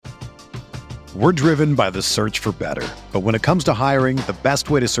We're driven by the search for better. But when it comes to hiring, the best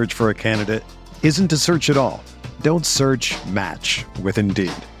way to search for a candidate isn't to search at all. Don't search, match with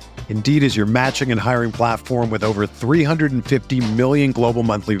Indeed. Indeed is your matching and hiring platform with over 350 million global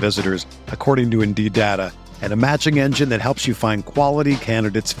monthly visitors, according to Indeed data, and a matching engine that helps you find quality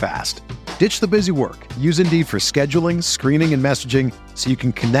candidates fast. Ditch the busy work. Use Indeed for scheduling, screening, and messaging so you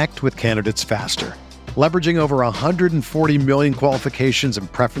can connect with candidates faster. Leveraging over 140 million qualifications and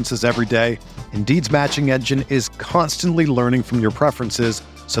preferences every day, Indeed's matching engine is constantly learning from your preferences,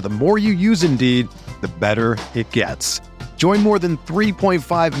 so the more you use Indeed, the better it gets. Join more than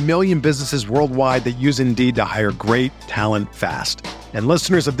 3.5 million businesses worldwide that use Indeed to hire great talent fast. And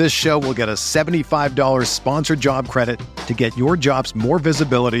listeners of this show will get a $75 sponsored job credit to get your jobs more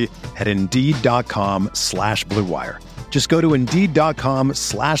visibility at Indeed.com/Blue Wire. Just go to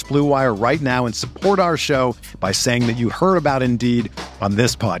Indeed.com/Blue Wire right now and support our show by saying that you heard about Indeed on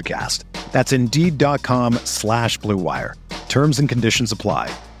this podcast. That's Indeed.com/Blue Wire. Terms and conditions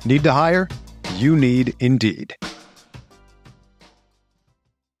apply. Need to hire? You need Indeed.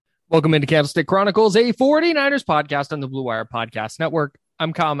 Welcome into Candlestick Chronicles, a 49ers podcast on the Blue Wire Podcast Network.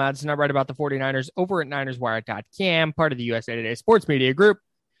 I'm Kyle Madsen. I write about the 49ers over at NinersWire.com, part of the USA Today Sports Media Group.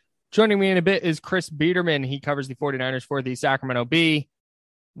 Joining me in a bit is Chris Biederman. He covers the 49ers for the Sacramento Bee.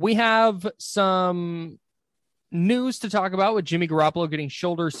 We have some news to talk about with Jimmy Garoppolo getting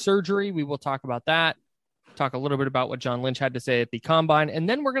shoulder surgery. We will talk about that. Talk a little bit about what John Lynch had to say at the Combine. And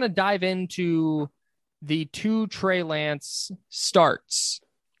then we're going to dive into the two Trey Lance starts.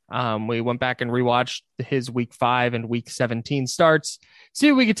 We went back and rewatched his week 5 and week 17 starts.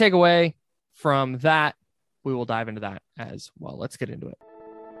 See what we could take away from that. We will dive into that as well. Let's get into it.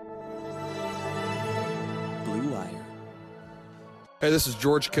 Blue Wire. Hey, this is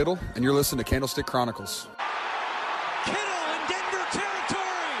George Kittle, and you're listening to Candlestick Chronicles. Kittle in Denver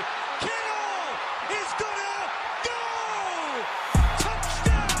territory. Kittle is gonna go!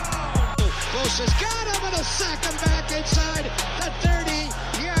 Touchdown! Bosa's got him, and he'll sack him back inside the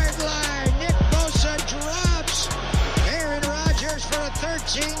 30-yard line. Nick Bosa drops Aaron Rodgers for a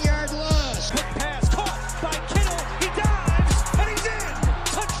 13-yard loss. Quick pass caught by Kittle. He dives, and he's in.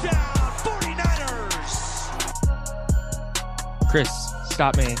 Touchdown, 49ers! Chris,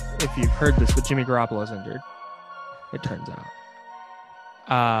 stop me if you've heard this, but Jimmy Garoppolo is injured, it turns out.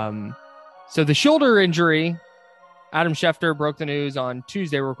 So the shoulder injury, Adam Schefter broke the news on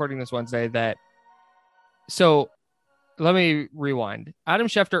Tuesday. We're recording this Wednesday. So let me rewind. Adam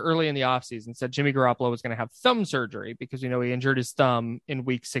Schefter early in the offseason said Jimmy Garoppolo was going to have thumb surgery because we know he injured his thumb in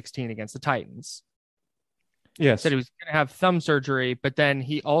week 16 against the Titans. Yes. Said he was going to have thumb surgery, but then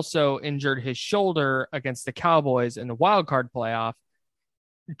he also injured his shoulder against the Cowboys in the wild card playoff,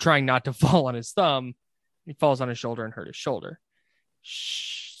 trying not to fall on his thumb. He falls on his shoulder and hurt his shoulder.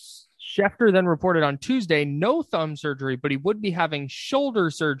 Schefter then reported on Tuesday, no thumb surgery, but he would be having shoulder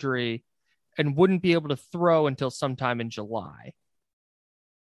surgery and wouldn't be able to throw until sometime in July.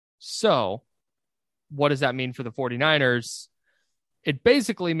 So what does that mean for the 49ers? It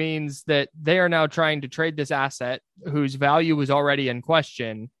basically means that they are now trying to trade this asset whose value was already in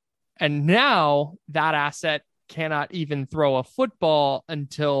question. And now that asset cannot even throw a football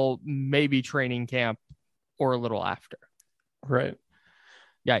until maybe training camp or a little after. Right.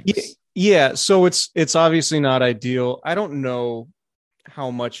 Yikes. Yeah. So it's obviously not ideal. I don't know how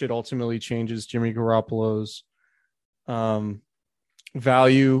much it ultimately changes Jimmy Garoppolo's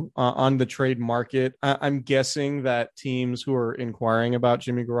value on the trade market. I'm guessing that teams who are inquiring about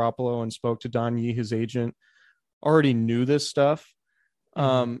Jimmy Garoppolo and spoke to Don Yee, his agent, already knew this stuff.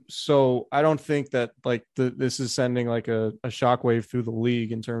 So I don't think that this is sending like a shockwave through the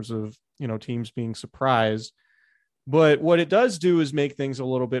league in terms of, teams being surprised. But what it does do is make things a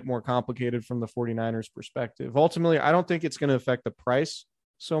little bit more complicated from the 49ers perspective. Ultimately, I don't think it's going to affect the price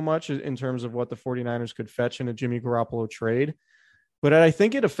so much in terms of what the 49ers could fetch in a Jimmy Garoppolo trade. But I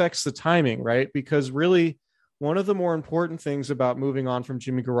think it affects the timing, right? Because really, one of the more important things about moving on from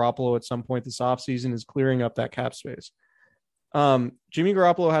Jimmy Garoppolo at some point this offseason is clearing up that cap space. Jimmy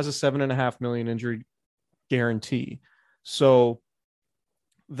Garoppolo has a $7.5 million injury guarantee. So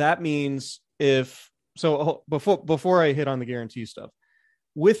that means before I hit on the guarantee stuff,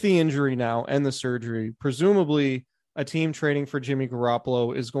 with the injury now and the surgery, presumably a team trading for Jimmy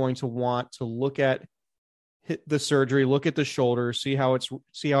Garoppolo is going to want to look at the surgery, look at the shoulder, see how it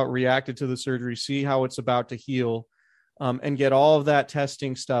reacted to the surgery, see how it's about to heal, and get all of that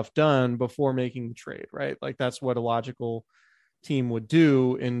testing stuff done before making the trade, right? Like that's what a logical team would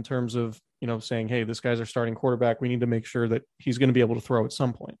do in terms of, saying, hey, this guy's our starting quarterback. We need to make sure that he's going to be able to throw at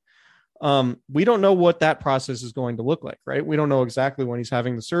some point. We don't know what that process is going to look like, right? We don't know exactly when he's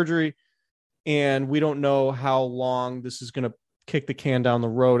having the surgery. And we don't know how long this is going to kick the can down the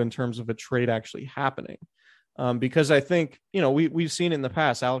road in terms of a trade actually happening. Because I think, we've seen it in the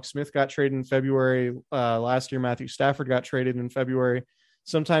past. Alex Smith got traded in February. Last year, Matthew Stafford got traded in February.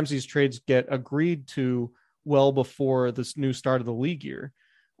 Sometimes these trades get agreed to well before this new start of the league year.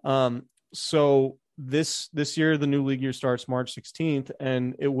 So this year, the new league year starts March 16th.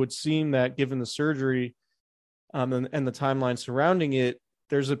 And it would seem that given the surgery and the timeline surrounding it,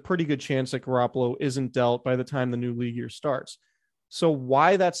 there's a pretty good chance that Garoppolo isn't dealt by the time the new league year starts. So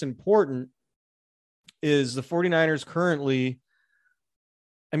why that's important is the 49ers currently,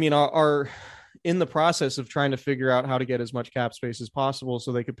 are in the process of trying to figure out how to get as much cap space as possible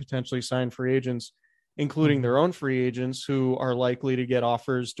so they could potentially sign free agents, including their own free agents who are likely to get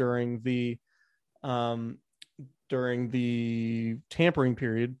offers during the tampering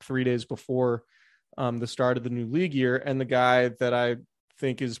period 3 days before the start of the new league year. And the guy that I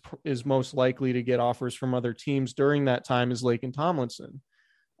think is most likely to get offers from other teams during that time is Laken Tomlinson.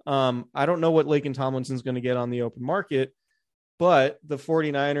 I don't know what Laken Tomlinson's going to get on the open market, but the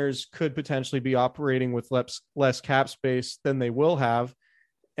 49ers could potentially be operating with less cap space than they will have.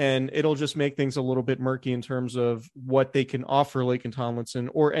 And it'll just make things a little bit murky in terms of what they can offer Laken Tomlinson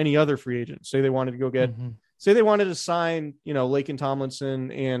or any other free agent. Say they wanted to go get, say they wanted to sign, Laken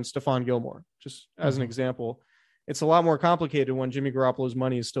Tomlinson and Stephon Gilmore, just as an example. It's a lot more complicated when Jimmy Garoppolo's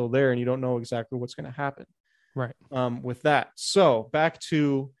money is still there and you don't know exactly what's going to happen. Right. With that. So back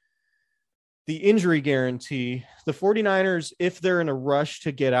to the injury guarantee, the 49ers, if they're in a rush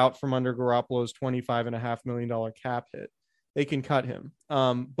to get out from under Garoppolo's $25.5 million cap hit, they can cut him.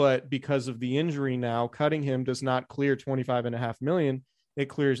 But because of the injury now, cutting him does not clear $25.5 million. It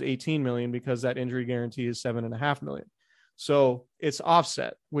clears $18 million because that injury guarantee is $7.5 million. So it's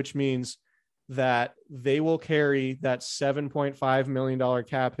offset, which means that they will carry that $7.5 million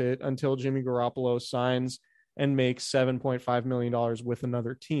cap hit until Jimmy Garoppolo signs and makes $7.5 million with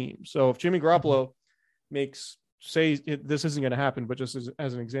another team. So if Jimmy Garoppolo makes, this isn't going to happen, but just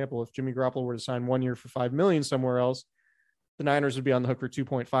as an example, if Jimmy Garoppolo were to sign 1 year for $5 million somewhere else, the Niners would be on the hook for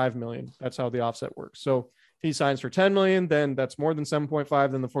 $2.5 million. That's how the offset works. So if he signs for $10 million, then that's more than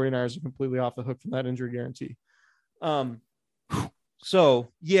 7.5. Then the 49ers are completely off the hook from that injury guarantee.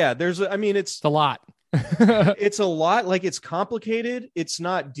 So yeah, it's a lot. It's a lot. Like, it's complicated. It's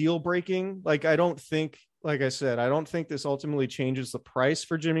not deal breaking. Like I don't think this ultimately changes the price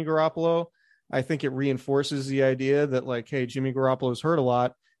for Jimmy Garoppolo. I think it reinforces the idea that, like, hey, Jimmy Garoppolo's hurt a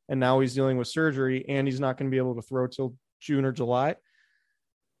lot and now he's dealing with surgery and he's not going to be able to throw till June or July.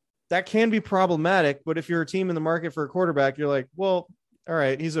 That can be problematic, but if you're a team in the market for a quarterback, you're like, well, all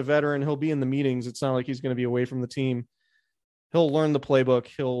right, he's a veteran. He'll be in the meetings. It's not like he's going to be away from the team. He'll learn the playbook.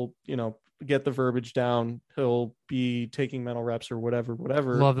 He'll, get the verbiage down. He'll be taking mental reps or whatever.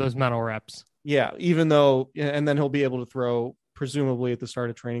 Love those mental reps. Yeah. And then he'll be able to throw presumably at the start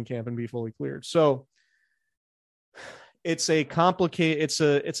of training camp and be fully cleared. So it's a complication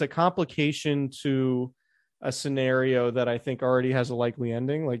to a scenario that I think already has a likely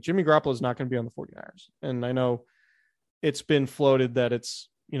ending. Like, Jimmy Garoppolo is not going to be on the 49ers. And I know it's been floated that it's,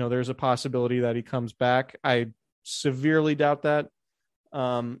 there's a possibility that he comes back. I severely doubt that.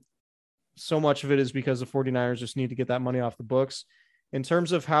 So much of it is because the 49ers just need to get that money off the books. In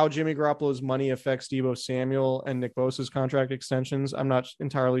terms of how Jimmy Garoppolo's money affects Deebo Samuel and Nick Bosa's contract extensions, I'm not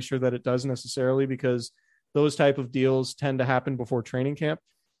entirely sure that it does necessarily, because those type of deals tend to happen before training camp.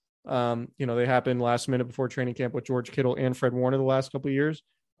 They happen last minute before training camp with George Kittle and Fred Warner the last couple of years.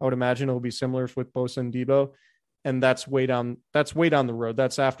 I would imagine it'll be similar with Bosa and Deebo. And that's way down the road.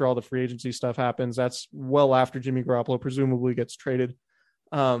 That's after all the free agency stuff happens. That's well after Jimmy Garoppolo presumably gets traded.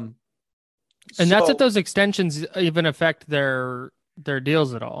 That's if those extensions even affect their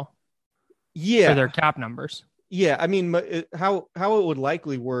deals at all. Yeah. Or their cap numbers. Yeah. I mean, how it would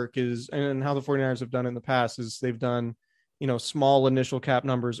likely work is, and how the 49ers have done in the past, is they've done, small initial cap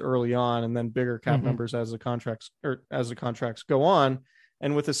numbers early on and then bigger cap numbers as the contracts go on.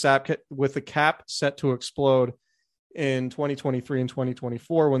 And with the cap set to explode in 2023 and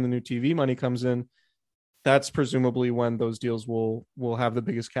 2024, when the new TV money comes in, that's presumably when those deals will have the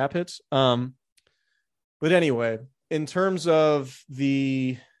biggest cap hits. But anyway, in terms of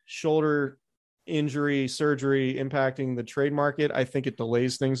the shoulder injury surgery impacting the trade market, I think it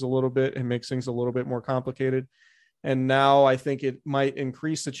delays things a little bit and makes things a little bit more complicated. And now I think it might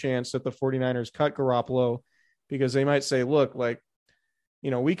increase the chance that the 49ers cut Garoppolo, because they might say, look, like,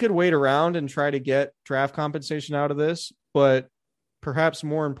 we could wait around and try to get draft compensation out of this, but perhaps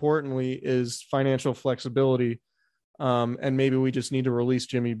more importantly is financial flexibility. And maybe we just need to release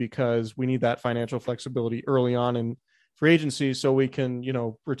Jimmy because we need that financial flexibility early on free agency so we can,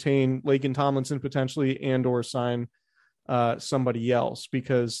 retain Laken Tomlinson potentially and or sign somebody else,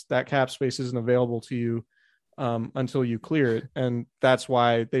 because that cap space isn't available to you until you clear it. And that's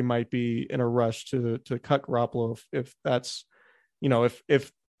why they might be in a rush to cut Garoppolo if that's,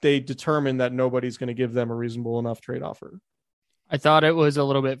 if they determine that nobody's going to give them a reasonable enough trade offer. I thought it was a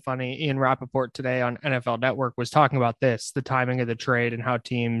little bit funny. Ian Rappaport today on NFL Network was talking about this, the timing of the trade and how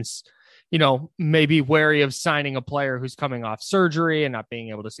teams, may be wary of signing a player who's coming off surgery and not being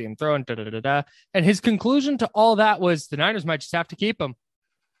able to see him throw and And his conclusion to all that was the Niners might just have to keep him.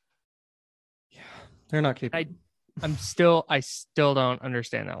 Yeah, they're not keeping. I still don't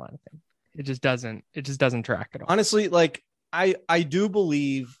understand that line of thing. It just doesn't track at all. Honestly, like I do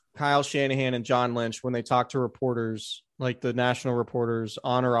believe Kyle Shanahan and John Lynch, when they talk to reporters, like the national reporters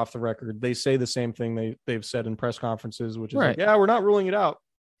on or off the record, they say the same thing they've said in press conferences, which is right. Like, yeah, we're not ruling it out.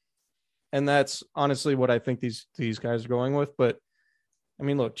 And that's honestly what I think these guys are going with. But I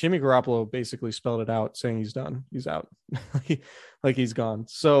mean, look, Jimmy Garoppolo basically spelled it out, saying he's done. He's out. like he's gone.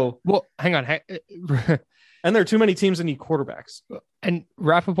 So, well, hang on. And there are too many teams that need quarterbacks. And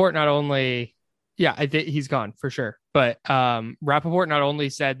Rappaport not only, I think he's gone for sure. But Rappaport not only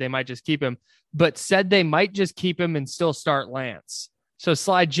said they might just keep him, but said they might just keep him and still start Lance. So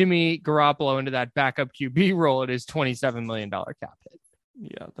slide Jimmy Garoppolo into that backup QB role at his $27 million cap hit.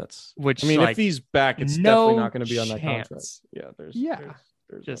 Yeah, that's which. I mean, if he's back, it's definitely not going to be on that contract. Yeah, there's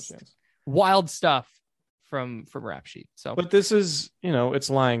just no chance. Wild stuff from Rap Sheet. So, but this is it's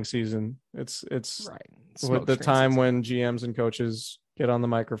lying season. It's right. With the time when GMs and coaches get on the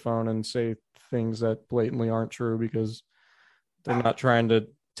microphone and say things that blatantly aren't true because they're not trying to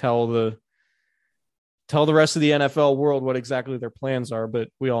tell the rest of the NFL world what exactly their plans are. But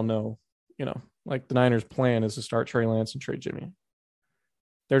we all know, like the Niners' plan is to start Trey Lance and trade Jimmy.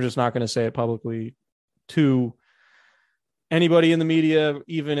 They're just not going to say it publicly to anybody in the media,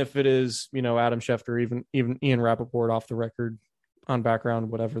 even if it is, Adam Schefter, even Ian Rappaport off the record on background,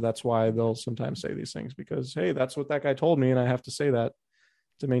 whatever. That's why they'll sometimes say these things because, hey, that's what that guy told me. And I have to say that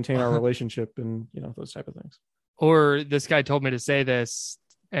to maintain our relationship and, those type of things. Or this guy told me to say this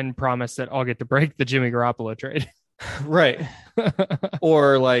and promise that I'll get to break the Jimmy Garoppolo trade. Right.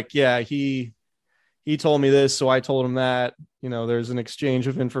 Or like, yeah, he told me this, so I told him that. There's an exchange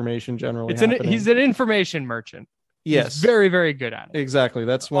of information generally. He's an information merchant. Yes, he's very, very good at it. Exactly.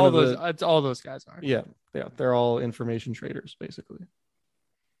 That's That's all those guys are. Yeah, they're all information traders, basically.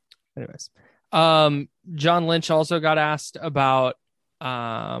 Anyways, John Lynch also got asked about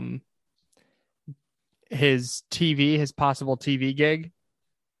his possible TV gig,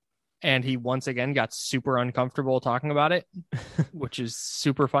 and he once again got super uncomfortable talking about it, which is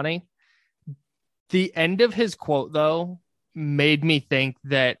super funny. The end of his quote, though, made me think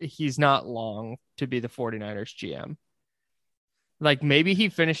that he's not long to be the 49ers GM. Like, maybe he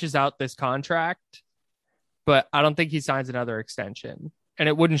finishes out this contract, but I don't think he signs another extension. And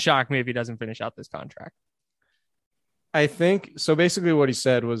it wouldn't shock me if he doesn't finish out this contract. I think so. Basically, what he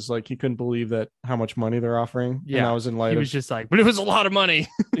said was like he couldn't believe that how much money they're offering. Yeah, and that was in light. He was just like, but it was a lot of money.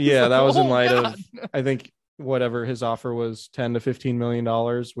 Yeah, that was in light God. of I think whatever his offer was, $10 to $15 million,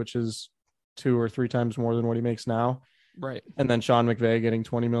 which is 2 or 3 times more than what he makes now. Right. And then Sean McVay getting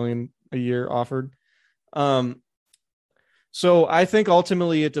 $20 million a year offered. So I think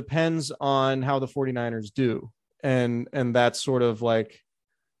ultimately it depends on how the 49ers do. And that's sort of like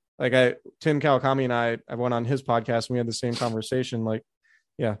Tim Kawakami and I went on his podcast and we had the same conversation. Like,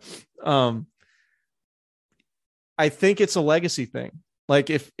 yeah. I think it's a legacy thing. Like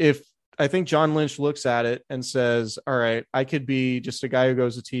if I think John Lynch looks at it and says, all right, I could be just a guy who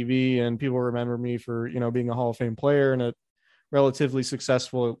goes to TV and people remember me for, being a Hall of Fame player and a relatively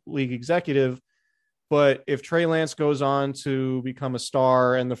successful league executive. But if Trey Lance goes on to become a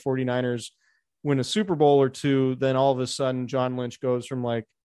star and the 49ers win a Super Bowl or 2, then all of a sudden John Lynch goes from like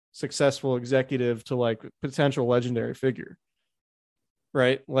successful executive to like potential legendary figure.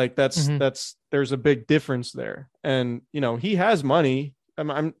 Right. Like there's a big difference there. And, he has money.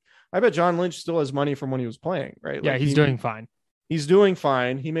 I bet John Lynch still has money from when he was playing, right? Yeah, like he's doing fine. He's doing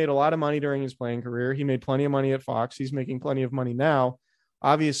fine. He made a lot of money during his playing career. He made plenty of money at Fox. He's making plenty of money now.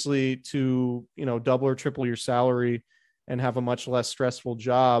 Obviously, to, double or triple your salary and have a much less stressful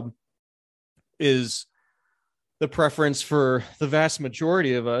job is the preference for the vast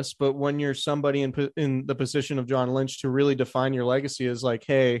majority of us. But when you're somebody in the position of John Lynch to really define your legacy as like,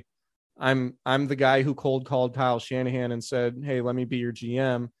 hey, I'm the guy who cold called Kyle Shanahan and said, hey, let me be your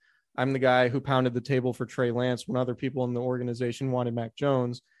GM. I'm the guy who pounded the table for Trey Lance when other people in the organization wanted Mac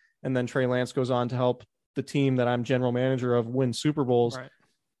Jones. And then Trey Lance goes on to help the team that I'm general manager of win Super Bowls. Right.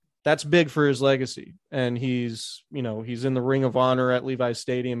 that's big for his legacy. And he's in the Ring of Honor at Levi's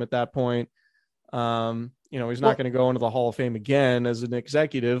Stadium at that point. He's not going to go into the Hall of Fame again as an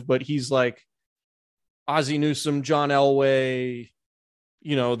executive, but he's like Ozzie Newsome, John Elway,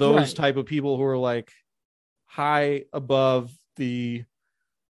 those type of people who are like high above the,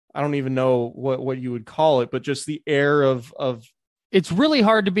 I don't even know what you would call it, but just the air of it's really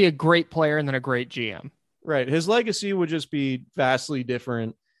hard to be a great player and then a great GM. Right. His legacy would just be vastly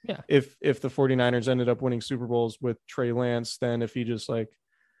different. Yeah. If the 49ers ended up winning Super Bowls with Trey Lance, than if he just like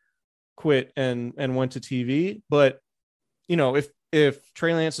quit and went to TV. But, if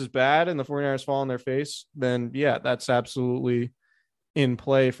Trey Lance is bad and the 49ers fall on their face, then yeah, that's absolutely in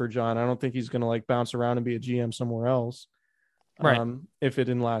play for John. I don't think he's going to like bounce around and be a GM somewhere else. Right. If it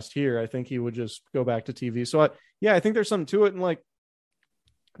didn't last here, I think he would just go back to TV. So I think there's something to it. And like,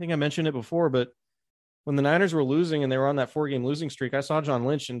 I think I mentioned it before, but when the Niners were losing and they were on that 4-game losing streak, I saw John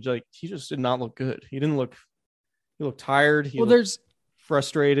Lynch and like, he just did not look good. He looked tired. He looked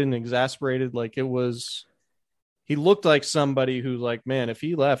frustrated and exasperated. Like he looked like somebody who like, man, if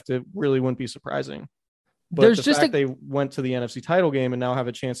he left, it really wouldn't be surprising. But they went to the NFC title game and now have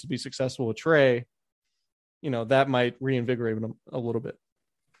a chance to be successful with Trey, that might reinvigorate them a little bit.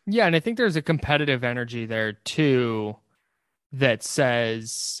 Yeah. And I think there's a competitive energy there too that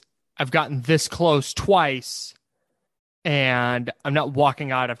says, I've gotten this close twice and I'm not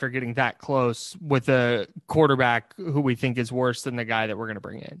walking out after getting that close with a quarterback who we think is worse than the guy that we're going to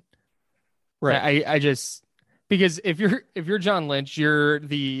bring in. Right. I just, because if you're John Lynch, you're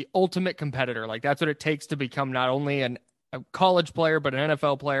the ultimate competitor. Like that's what it takes to become not only a college player, but an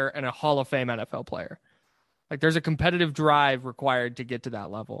NFL player and a Hall of Fame NFL player. Like there's a competitive drive required to get to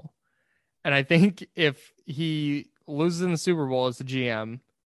that level. And I think if he loses in the Super Bowl as the GM,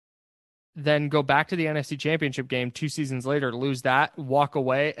 then go back to the NFC Championship game 2 seasons later, lose that, walk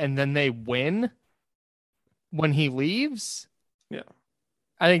away, and then they win when he leaves. Yeah.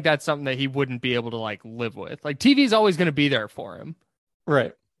 I think that's something that he wouldn't be able to like live with. Like TV is always going to be there for him.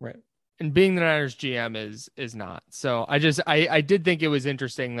 Right. And being the Niners GM is not. So I did think it was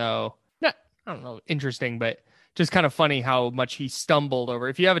interesting though. Not, I don't know, interesting, but just kind of funny how much he stumbled over.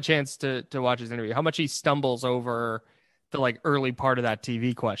 If you have a chance to watch his interview, how much he stumbles over the like early part of that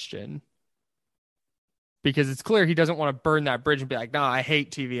TV question. Because it's clear he doesn't want to burn that bridge and be like, no, I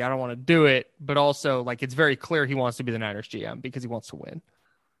hate TV. I don't want to do it. But also, like, it's very clear he wants to be the Niners GM because he wants to win.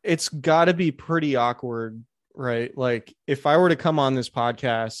 It's got to be pretty awkward, right? Like, if I were to come on this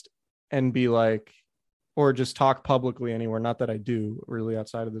podcast and be like, or just talk publicly anywhere, not that I do really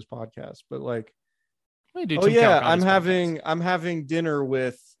outside of this podcast, but like, I'm having dinner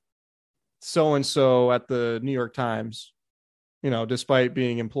with so-and-so at the New York Times, despite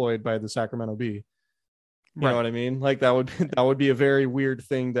being employed by the Sacramento Bee. You know what I mean? Like that would be a very weird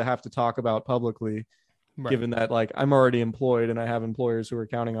thing to have to talk about publicly, given that like I'm already employed and I have employers who are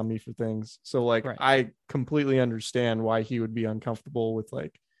counting on me for things. So like I completely understand why he would be uncomfortable with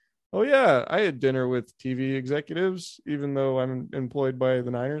like, oh yeah, I had dinner with TV executives, even though I'm employed by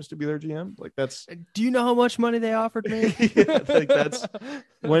the Niners to be their GM. Like that's. Do you know how much money they offered me? Like that's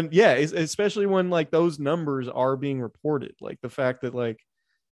especially when like those numbers are being reported. Like the fact that like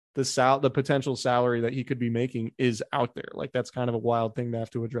the potential salary that he could be making is out there. Like that's kind of a wild thing to have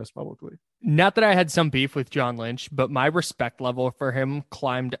to address publicly. Not that I had some beef with John Lynch, but my respect level for him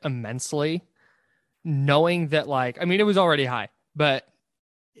climbed immensely, knowing that like, I mean, it was already high, but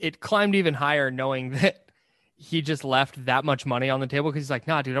it climbed even higher knowing that he just left that much money on the table. Cause he's like,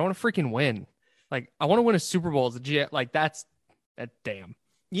 nah, dude, I want to freaking win. Like I want to win a Super Bowl as a GM. Like that's damn.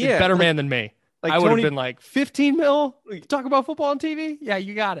 Yeah. Better man than me. Like I would have been like 15 mil. Talk about football on TV. Yeah,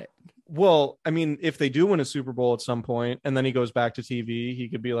 you got it. Well, I mean, if they do win a Super Bowl at some point and then he goes back to TV, he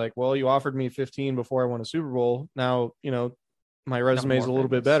could be like, well, you offered me 15 before I won a Super Bowl. Now, my resume is a little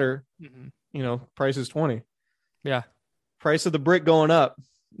bit better. Mm-hmm. Price is 20. Yeah. Price of the brick going up.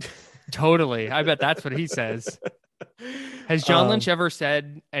 Totally. I bet that's what he says. Has John Lynch ever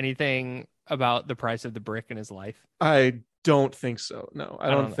said anything about the price of the brick in his life? I don't think so. No, I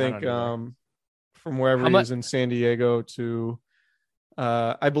don't think from wherever he is in San Diego to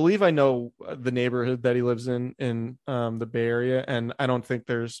I believe I know the neighborhood that he lives in the Bay Area, and I don't think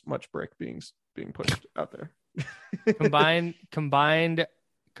there's much brick being pushed out there. combined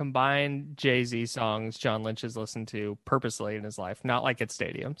Jay-Z songs John Lynch has listened to purposely in his life, not like at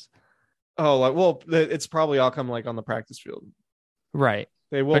stadiums. Oh, like, well, it's probably all come like on the practice field, right?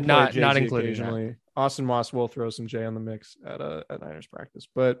 They will, but not including occasionally. That. Austin Moss will throw some Jay on the mix at Niners practice,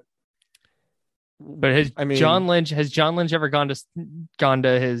 but has John Lynch ever gone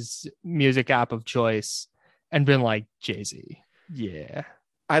to his music app of choice and been like, Jay-Z? Yeah.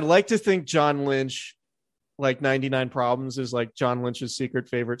 I like to think John Lynch, like 99 Problems, is like John Lynch's secret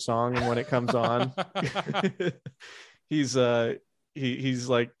favorite song, and when it comes on, he's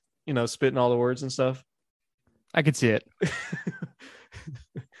like, you know, spitting all the words and stuff. I could see it.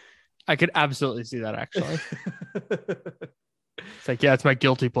 I could absolutely see that, actually. It's like, yeah, it's my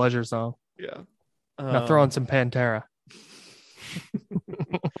guilty pleasure song. Yeah. Now throw on some Pantera.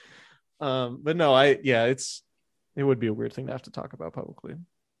 But no, it would be a weird thing to have to talk about publicly.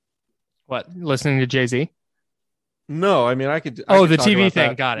 What, listening to Jay-Z? No, I mean, I could. The talk TV about thing.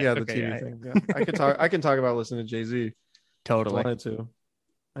 that. Got it. Yeah, okay, the TV thing. Yeah. I can talk about listening to Jay-Z. Totally. If I wanted to.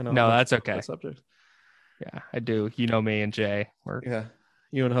 I know. No, that's okay. That subject. Yeah, I do. You know me and Jay. Yeah,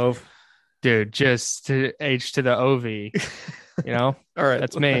 you and Hove. Dude, just to H to the OV. You know? All right.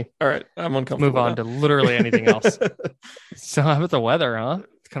 That's me. All right. I'm uncomfortable. Move on to literally anything else. So how about the weather, huh?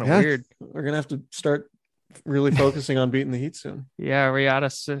 It's kind of weird. We're going to have to start really focusing on beating the Heat soon. Yeah, are we out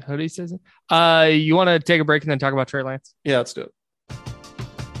of hoodie season? You want to take a break and then talk about Trey Lance? Yeah, let's do it.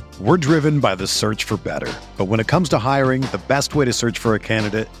 We're driven by the search for better. But when it comes to hiring, the best way to search for a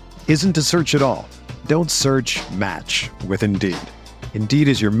candidate isn't to search at all. Don't search, match with Indeed. Indeed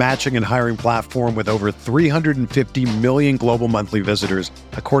is your matching and hiring platform with over 350 million global monthly visitors,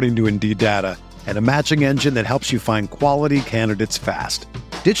 according to Indeed data, and a matching engine that helps you find quality candidates fast.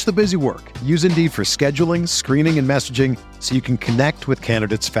 Ditch the busy work. Use Indeed for scheduling, screening, and messaging so you can connect with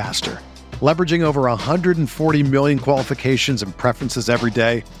candidates faster. Leveraging over 140 million qualifications and preferences every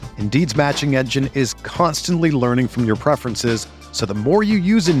day, Indeed's matching engine is constantly learning from your preferences, so the more you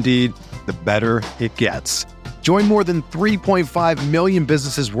use Indeed, the better it gets. Join more than 3.5 million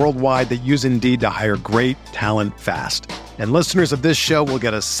businesses worldwide that use Indeed to hire great talent fast. And listeners of this show will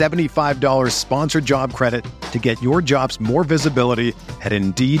get a $75 sponsored job credit to get your jobs more visibility at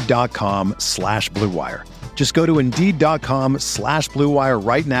Indeed.com/Blue Wire. Just go to Indeed.com/Blue Wire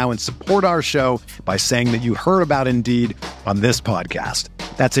right now and support our show by saying that you heard about Indeed on this podcast.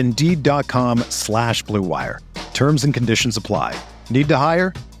 That's Indeed.com/Blue Wire. Terms and conditions apply. Need to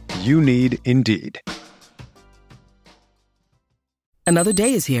hire? You need Indeed. Another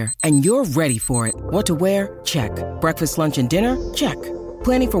day is here, and you're ready for it. What to wear? Check. Breakfast, lunch, and dinner? Check.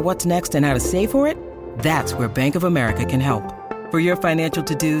 Planning for what's next and how to save for it? That's where Bank of America can help. For your financial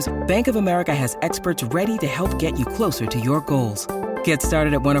to-dos, Bank of America has experts ready to help get you closer to your goals. Get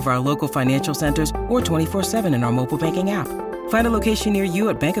started at one of our local financial centers or 24/7 in our mobile banking app. Find a location near you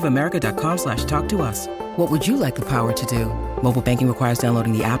at bankofamerica.com/talktous. What would you like the power to do? Mobile banking requires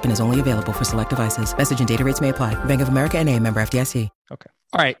downloading the app and is only available for select devices. Message and data rates may apply. Bank of America NA, member FDIC. Okay.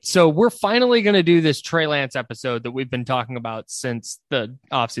 All right. So we're finally going to do this Trey Lance episode that we've been talking about since the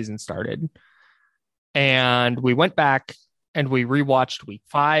offseason started. And we went back and we rewatched week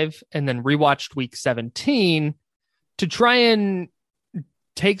 5 and then rewatched week 17 to try and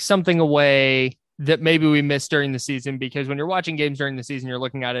take something away that maybe we missed during the season. Because when you're watching games during the season, you're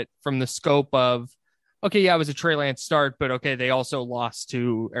looking at it from the scope of, okay, yeah, it was a Trey Lance start, but okay, they also lost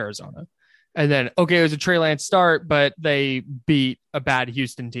to Arizona. And then, okay, it was a Trey Lance start, but they beat a bad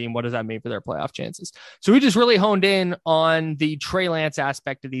Houston team. What does that mean for their playoff chances? So we just really honed in on the Trey Lance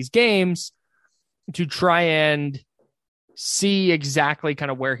aspect of these games to try and see exactly kind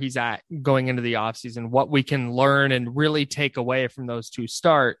of where he's at going into the offseason, what we can learn and really take away from those two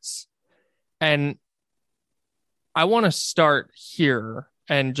starts. And I want to start here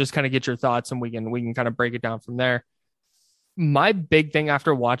and just kind of get your thoughts, and we can kind of break it down from there. My big thing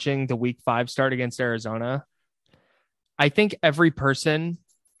after watching the week 5 start against Arizona, I think every person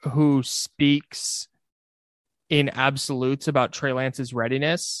who speaks in absolutes about Trey Lance's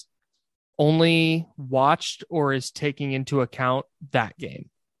readiness only watched or is taking into account that game.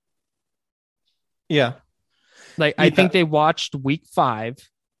 Yeah. I think they watched week 5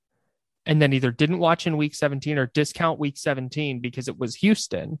 and then either didn't watch in week 17 or discount week 17 because it was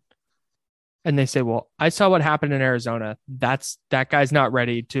Houston. And they say, well, I saw what happened in Arizona. That guy's not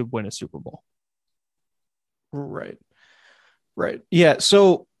ready to win a Super Bowl. Right. Yeah.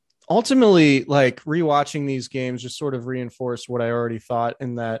 So ultimately, like, rewatching these games just sort of reinforced what I already thought,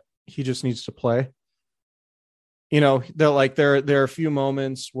 in that he just needs to play. You know, there are a few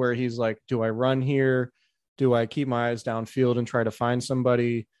moments where he's like, do I run here? Do I keep my eyes downfield and try to find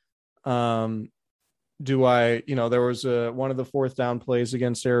somebody? Do I, there was one of the 4th down plays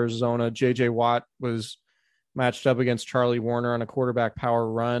against Arizona. JJ Watt was matched up against Charlie Warner on a quarterback power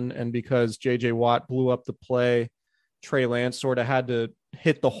run. And because JJ Watt blew up the play, Trey Lance sort of had to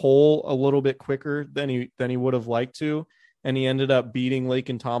hit the hole a little bit quicker than he would have liked to. And he ended up beating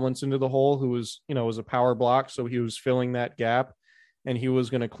Laken Tomlinson to the hole, who was a power block. So he was filling that gap and he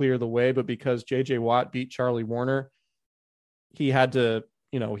was going to clear the way. But because JJ Watt beat Charlie Warner, he had to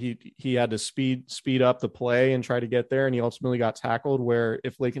he had to speed up the play and try to get there, and he ultimately got tackled, where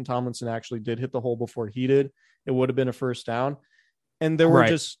if Laken Tomlinson actually did hit the hole before he did, it would have been a first down. And there were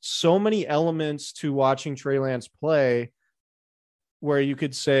just so many elements to watching Trey Lance play where you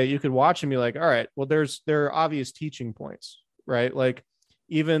could watch and be like, all right, well, there are obvious teaching points, right? Like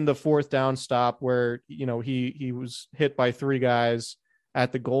even the fourth down stop where, he was hit by three guys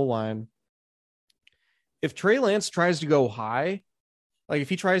at the goal line. If Trey Lance tries to go high, like if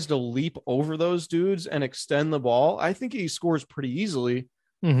he tries to leap over those dudes and extend the ball, I think he scores pretty easily.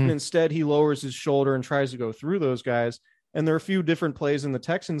 Mm-hmm. And instead he lowers his shoulder and tries to go through those guys. And there are a few different plays in the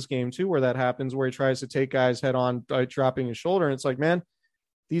Texans game too, where that happens, where he tries to take guys head on by dropping his shoulder. And it's like, man,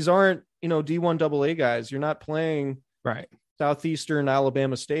 these aren't, D1 AA guys. You're not playing Southeastern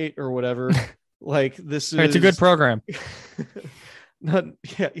Alabama State or whatever. Like this is, it's a good program.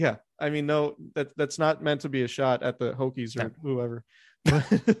 Yeah. I mean, no, that's not meant to be a shot at the Hokies or whoever.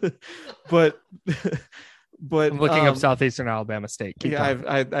 but I'm looking up Southeastern Alabama State.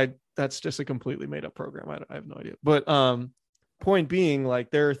 I that's just a completely made up program. I have no idea. But point being,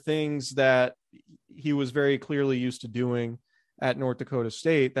 like, there are things that he was very clearly used to doing at North Dakota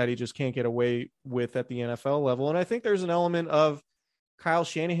State that he just can't get away with at the NFL level. And I think there's an element of Kyle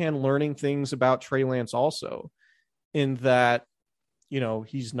Shanahan learning things about Trey Lance also, in that,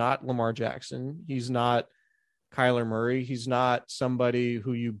 he's not Lamar Jackson. He's not Kyler Murray. He's not somebody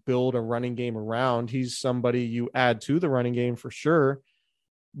who you build a running game around. He's somebody you add to the running game for sure,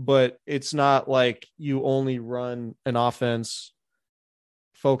 but it's not like you only run an offense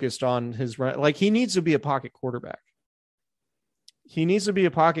focused on his run. Like, he needs to be a pocket quarterback.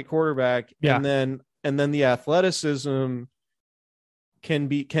 Yeah. And then the athleticism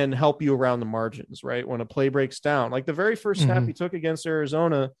can help you around the margins, right? When a play breaks down, like the very first snap he took against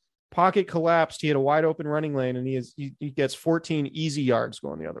Arizona, pocket collapsed. He had a wide open running lane, and he gets 14 easy yards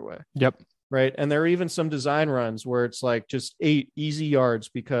going the other way. Yep. Right. And there are even some design runs where it's like just 8 easy yards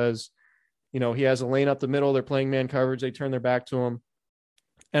because, he has a lane up the middle. They're playing man coverage. They turn their back to him.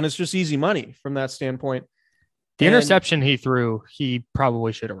 And it's just easy money from that standpoint. The interception he threw, he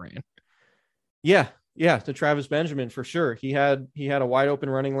probably should have ran. Yeah. Yeah. To Travis Benjamin, for sure. He had a wide open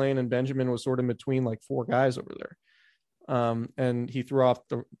running lane, and Benjamin was sort of between like 4 guys over there. And he threw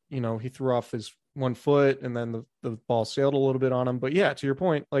off his 1 foot, and then the ball sailed a little bit on him. But yeah, to your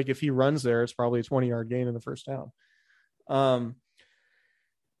point, like if he runs there, it's probably a 20-yard gain in the first down.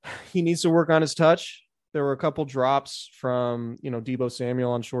 He needs to work on his touch. There were a couple drops from, Deebo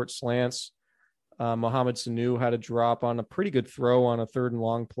Samuel on short slants. Mohamed Sanu had a drop on a pretty good throw on a 3rd and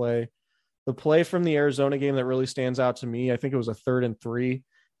long play. The play from the Arizona game that really stands out to me, I think it was a 3rd and 3,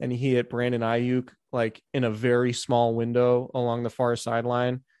 and he hit Brandon Ayuk like in a very small window along the far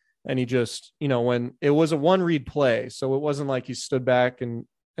sideline. And he just, when it was a 1-read play, so it wasn't like he stood back and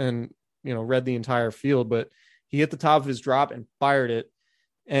read the entire field, but he hit the top of his drop and fired it.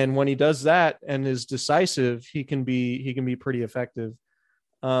 And when he does that and is decisive, he can be pretty effective.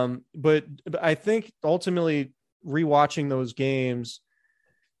 But I think ultimately rewatching those games,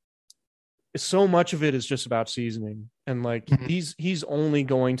 so much of it is just about seasoning, and like he's only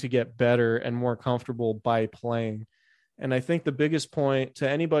going to get better and more comfortable by playing. And I think the biggest point to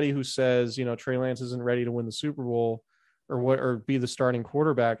anybody who says, Trey Lance isn't ready to win the Super Bowl or be the starting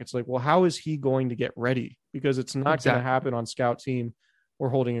quarterback, it's like, well, how is he going to get ready? Because it's not going to happen on scout team or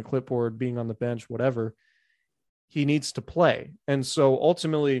holding a clipboard, being on the bench, whatever. He needs to play. And so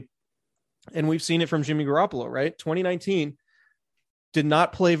ultimately, and we've seen it from Jimmy Garoppolo, right? 2019 did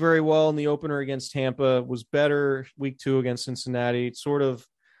not play very well in the opener against Tampa, was better week 2 against Cincinnati, sort of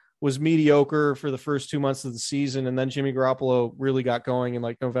was mediocre for the first 2 months of the season. And then Jimmy Garoppolo really got going in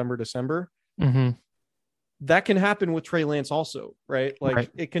like November, December. That can happen with Trey Lance also, right? Like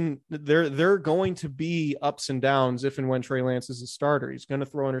it can, they're going to be ups and downs if and when Trey Lance is a starter. He's going to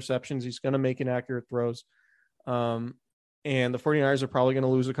throw interceptions. He's going to make inaccurate throws. And the 49ers are probably going to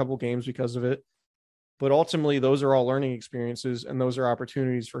lose a couple games because of it. But ultimately, those are all learning experiences, and those are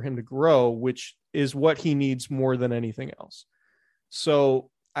opportunities for him to grow, which is what he needs more than anything else.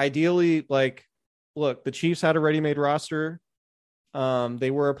 So ideally, like, look, the Chiefs had a ready-made roster. They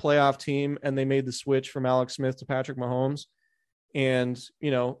were a playoff team, and they made the switch from Alex Smith to Patrick Mahomes. And,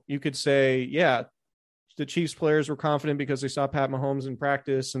 you could say, yeah, the Chiefs players were confident because they saw Pat Mahomes in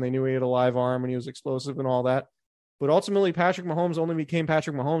practice and they knew he had a live arm and he was explosive and all that. But ultimately, Patrick Mahomes only became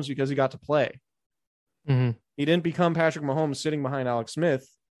Patrick Mahomes because he got to play. He didn't become Patrick Mahomes sitting behind Alex Smith.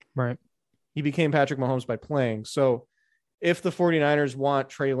 Right. He became Patrick Mahomes by playing. So if the 49ers want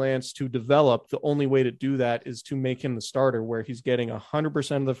Trey Lance to develop, the only way to do that is to make him the starter, where he's getting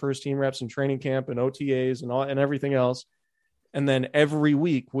 100% of the first team reps in training camp and OTAs and everything else. And then every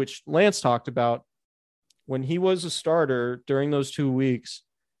week, which Lance talked about, when he was a starter during those 2 weeks,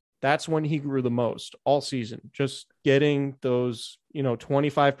 that's when he grew the most all season. Just getting those,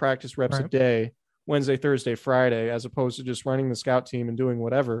 25 practice reps a day, Wednesday, Thursday, Friday, as opposed to just running the scout team and doing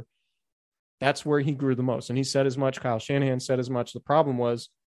whatever. That's where he grew the most. And he said as much. Kyle Shanahan said as much. The problem was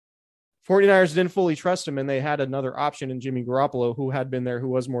 49ers didn't fully trust him, and they had another option in Jimmy Garoppolo, who had been there, who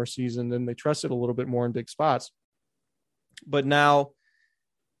was more seasoned, and they trusted a little bit more in big spots. But now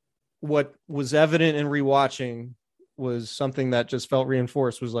what was evident in rewatching was something that just felt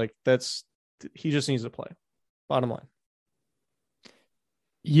reinforced, was like, he just needs to play. Bottom line.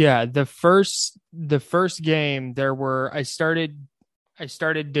 Yeah. The first game I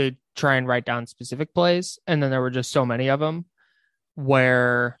started to try and write down specific plays, and then there were just so many of them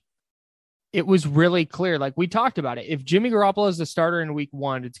where it was really clear. Like we talked about it. If Jimmy Garoppolo is the starter in week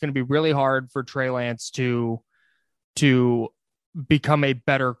 1, it's going to be really hard for Trey Lance to become a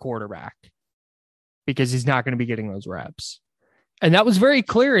better quarterback because he's not going to be getting those reps. And that was very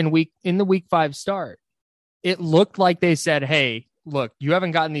clear in the week 5 start. It looked like they said, hey, look, you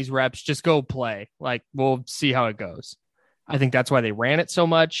haven't gotten these reps, just go play. Like, we'll see how it goes. I think that's why they ran it so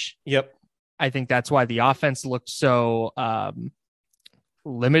much. Yep. I think that's why the offense looked so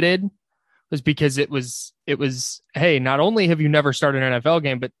limited, was because it was, hey, not only have you never started an NFL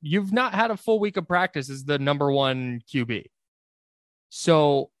game, but you've not had a full week of practice as the number 1 QB.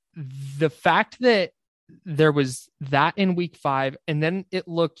 So the fact that there was that in week 5, and then it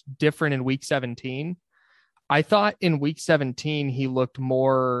looked different in week 17. I thought in week 17, he looked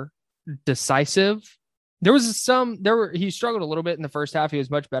more decisive. He struggled a little bit in the first half. He was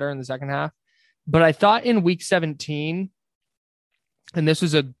much better in the second half, but I thought in week 17, and this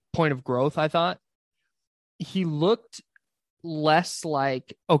was a point of growth, I thought he looked less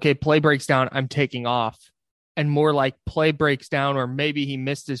like, okay, play breaks down, I'm taking off, and more like play breaks down, or maybe he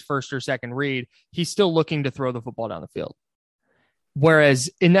missed his first or second read. He's still looking to throw the football down the field. Whereas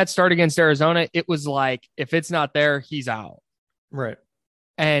in that start against Arizona, it was like, if it's not there, he's out. Right.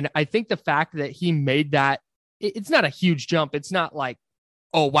 And I think the fact that he made that, it's not a huge jump. It's not like,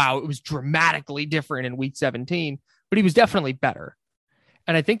 oh, wow, it was dramatically different in week 17, but he was definitely better.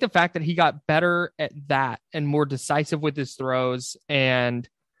 And I think the fact that he got better at that and more decisive with his throws and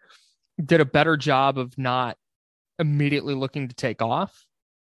did a better job of not immediately looking to take off.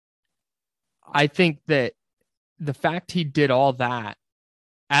 I think that the fact he did all that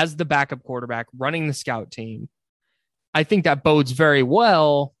as the backup quarterback running the scout team, I think that bodes very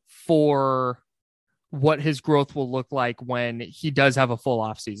well for what his growth will look like when he does have a full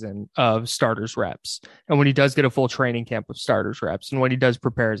offseason of starters reps, and when he does get a full training camp of starters reps, and when he does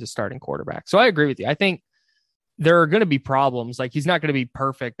prepare as a starting quarterback. So I agree with you. I think there are going to be problems. Like, he's not going to be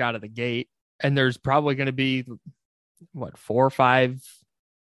perfect out of the gate, and there's probably going to be 4 or 5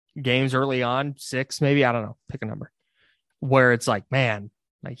 games early on, 6 maybe, I don't know, pick a number, where it's like, man,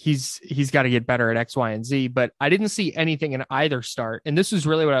 like he's got to get better at X, Y, and Z. But I didn't see anything in either start, and this is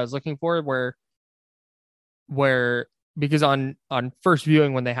really what I was looking for, where because on first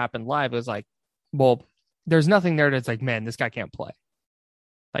viewing when they happened live, it was like, well, there's nothing there that's like, man, this guy can't play.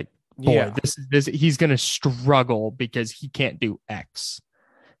 Like, boy, yeah, this he's going to struggle because he can't do X.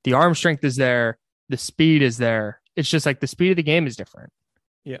 The arm strength is there, the speed is there. It's just like the speed of the game is different.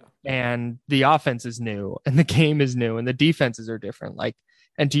 Yeah. And the offense is new, and the game is new, and the defenses are different. Like,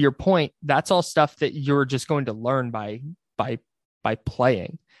 and to your point, that's all stuff that you're just going to learn by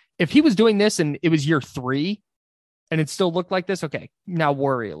playing. If he was doing this and it was year 3 and it still looked like this, okay, now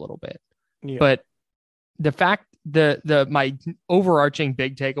worry a little bit. Yeah. But the fact, my overarching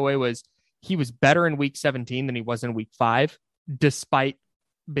big takeaway was he was better in week 17 than he was in week 5, despite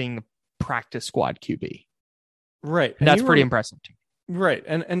being the practice squad QB. Right. And that's pretty impressive too. Right.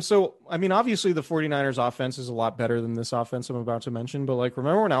 And so, I mean, obviously the 49ers offense is a lot better than this offense I'm about to mention, but like,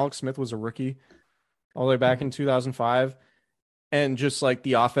 remember when Alex Smith was a rookie all the way back in 2005, and just like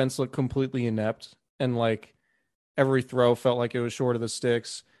the offense looked completely inept, and like every throw felt like it was short of the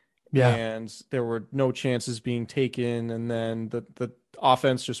sticks. Yeah. And there were no chances being taken. And then the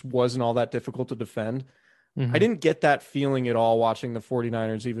offense just wasn't all that difficult to defend. Mm-hmm. I didn't get that feeling at all watching the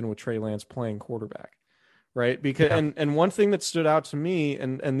 49ers, even with Trey Lance playing quarterback. Right. Because, and one thing that stood out to me,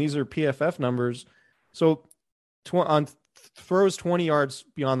 and these are PFF numbers. So on throws 20 yards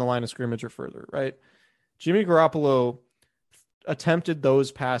beyond the line of scrimmage or further, right? Jimmy Garoppolo attempted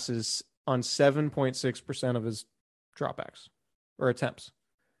those passes on 7.6% of his dropbacks or attempts.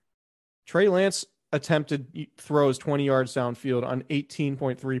 Trey Lance attempted throws 20 yards downfield on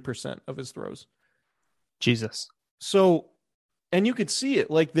 18.3% of his throws. Jesus. So And you could see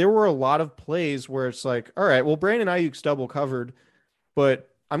it. Like, there were a lot of plays where it's like, all right, well, Brandon Ayuk's double covered, but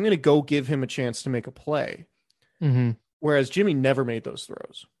I'm going to go give him a chance to make a play. Mm-hmm. Whereas Jimmy never made those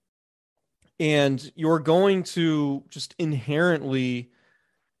throws. And you're going to just inherently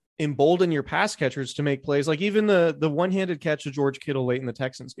embolden your pass catchers to make plays. Like even the one-handed catch of George Kittle late in the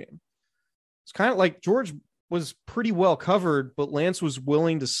Texans game. It's kind of like George was pretty well covered, but Lance was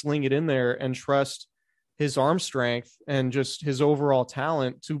willing to sling it in there and trust his arm strength and just his overall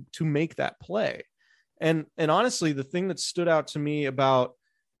talent to make that play. And honestly, the thing that stood out to me about,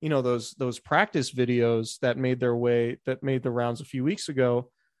 you know, those practice videos that made the rounds a few weeks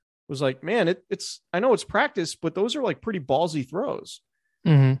ago was like, man, it's I know it's practice, but those are like pretty ballsy throws.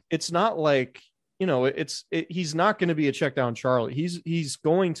 Mm-hmm. It's not like, you know, he's not going to be a check down Charlie. He's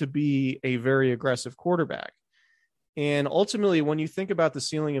going to be a very aggressive quarterback. And ultimately, when you think about the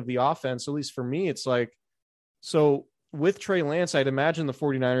ceiling of the offense, at least for me, it's like, so with Trey Lance, I'd imagine the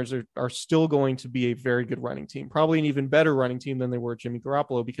 49ers are still going to be a very good running team, probably an even better running team than they were Jimmy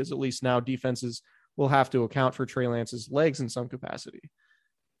Garoppolo, because at least now defenses will have to account for Trey Lance's legs in some capacity.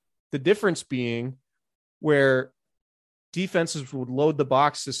 The difference being where defenses would load the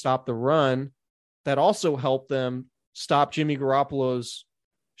box to stop the run, that also helped them stop Jimmy Garoppolo's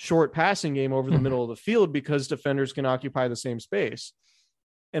short passing game over the middle of the field because defenders can occupy the same space.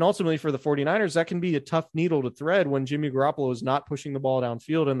 And ultimately for the 49ers, that can be a tough needle to thread when Jimmy Garoppolo is not pushing the ball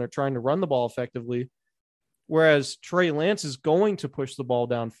downfield and they're trying to run the ball effectively. Whereas Trey Lance is going to push the ball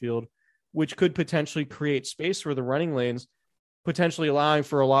downfield, which could potentially create space for the running lanes, potentially allowing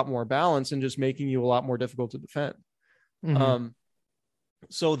for a lot more balance and just making you a lot more difficult to defend. Mm-hmm.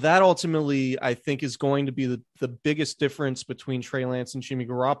 So that ultimately, I think, is going to be the biggest difference between Trey Lance and Jimmy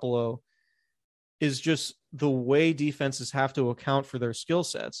Garoppolo, is just the way defenses have to account for their skill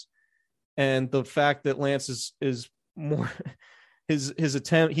sets. And the fact that Lance is more his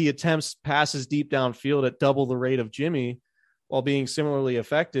attempt, he attempts passes deep downfield at double the rate of Jimmy while being similarly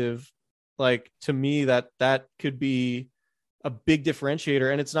effective. Like, to me, that could be a big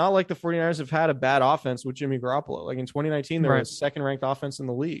differentiator. And it's not like the 49ers have had a bad offense with Jimmy Garoppolo. Like in 2019, they were a second ranked offense in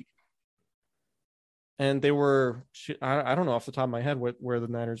the league. And they were, I don't know off the top of my head where the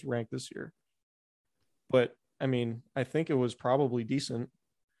Niners ranked this year. But I mean, I think it was probably decent.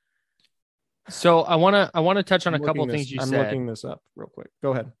 So I want to touch on a couple of things you said. I'm looking this up real quick.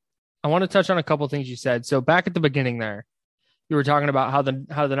 Go ahead. I want to touch on a couple of things you said. So back at the beginning there, you were talking about how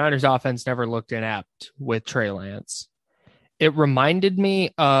the Niners offense never looked inept with Trey Lance. It reminded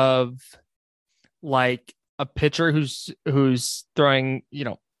me of like a pitcher who's throwing, you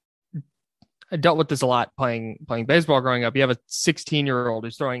know, I dealt with this a lot playing baseball growing up. You have a 16-year-old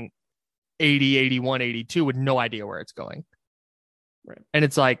who's throwing 80, 81, 82 with no idea where it's going. Right. And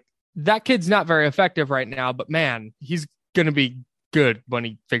it's like, that kid's not very effective right now, but man, he's going to be good when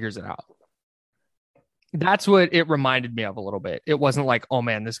he figures it out. That's what it reminded me of a little bit. It wasn't like, oh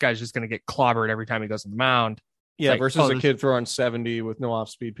man, this guy's just going to get clobbered every time he goes on the mound. Yeah, like, versus a kid throwing 70 with no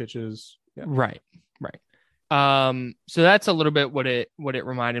off-speed pitches. Yeah. Right. So that's a little bit what it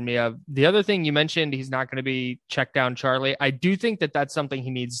reminded me of. The other thing you mentioned, he's not going to be check down Charlie. I do think that that's something he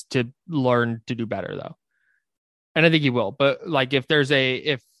needs to learn to do better, though, and I think he will. But like, if there's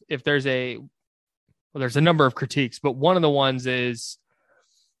a number of critiques, but one of the ones is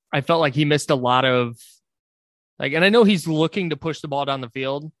I felt like he missed a lot of like, and I know he's looking to push the ball down the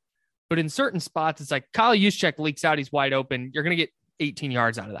field, but in certain spots, it's like Kyle Juszczyk leaks out, he's wide open. You're going to get 18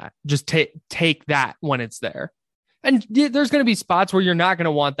 yards out of that. Just take that when it's there. And there's going to be spots where you're not going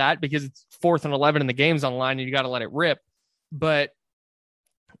to want that because it's 4th and 11 and the game's on the line and you got to let it rip. But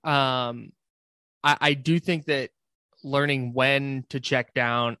I do think that learning when to check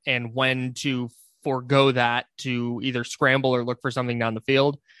down and when to forego that to either scramble or look for something down the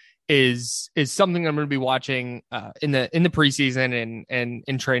field is something I'm going to be watching in the preseason and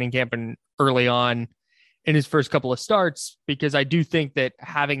in training camp and early on in his first couple of starts, because I do think that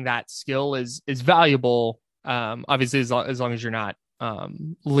having that skill is valuable. Obviously, as long as you're not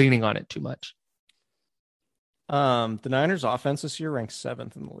leaning on it too much. The Niners offense this year ranks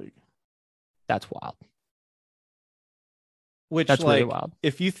 7th in the league. That's wild. That's really wild.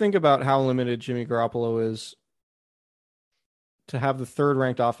 If you think about how limited Jimmy Garoppolo is, to have the 3rd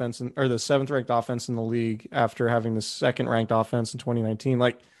ranked offense or the 7th ranked offense in the league after having the 2nd ranked offense in 2019,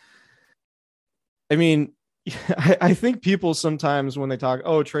 like, I mean, I think people sometimes when they talk,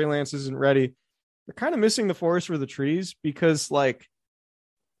 oh, Trey Lance isn't ready, they're kind of missing the forest for the trees, because like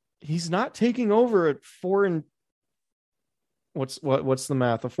he's not taking over at 4 and what's the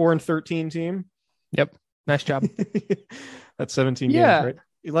math? A 4-13 team. Yep. Nice job. That's 17 games, right?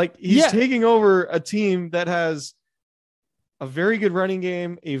 Like he's taking over a team that has a very good running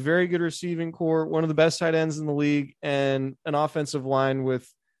game, a very good receiving core, one of the best tight ends in the league, and an offensive line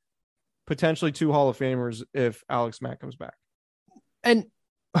with potentially 2 Hall of Famers if Alex Mack comes back. And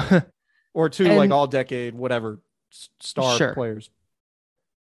or 2 like all decade, whatever, star players.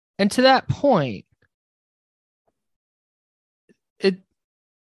 And to that point,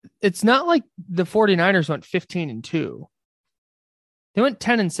 it's not like the 49ers went 15-2. They went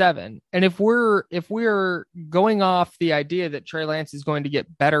 10-7. And if we're going off the idea that Trey Lance is going to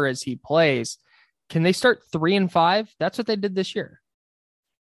get better as he plays, can they start 3-5? That's what they did this year.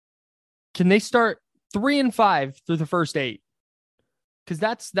 Can they start 3-5 through the first 8? Because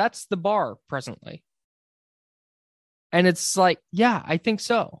that's the bar presently. And it's like, yeah, I think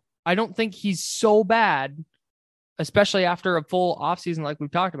so. I don't think he's so bad, especially after a full offseason like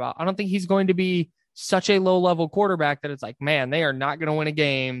we've talked about. I don't think he's going to be such a low-level quarterback that it's like, man, they are not going to win a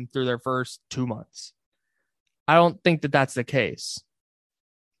game through their first 2 months. I don't think that that's the case.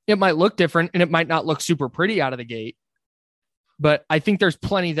 It might look different, and it might not look super pretty out of the gate, but I think there's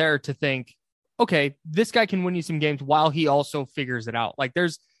plenty there to think, okay, this guy can win you some games while he also figures it out. Like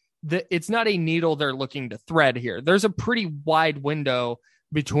it's not a needle they're looking to thread here. There's a pretty wide window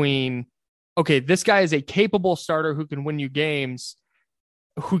between, okay, this guy is a capable starter who can win you games,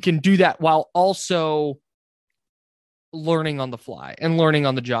 who can do that while also learning on the fly and learning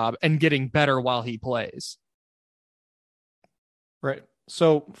on the job and getting better while he plays. Right.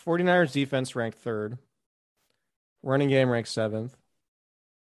 So 49ers defense ranked 3rd. Running game ranked 7th.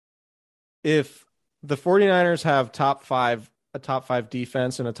 If the 49ers have a top 5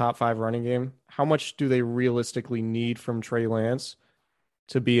 defense and a top 5 running game, how much do they realistically need from Trey Lance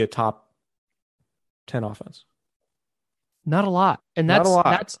to be a top 10 offense? Not a lot. And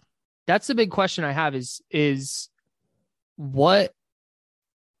that's the big question I have is what,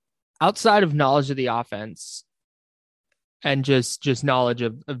 outside of knowledge of the offense and just knowledge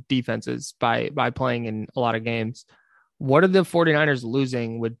of defenses by playing in a lot of games, what are the 49ers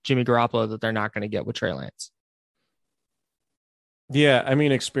losing with Jimmy Garoppolo that they're not going to get with Trey Lance? Yeah, I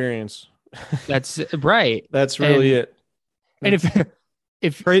mean, experience. That's right. That's really it. And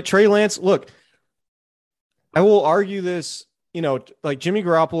if Trey Lance, look, I will argue this, like Jimmy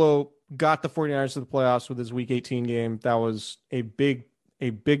Garoppolo got the 49ers to the playoffs with his Week 18 game. That was a big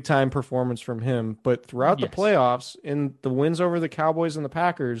time performance from him. But throughout the playoffs, in the wins over the Cowboys and the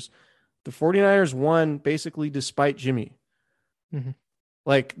Packers, the 49ers won basically despite Jimmy. Mm-hmm.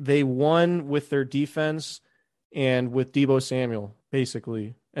 Like they won with their defense and with Deebo Samuel,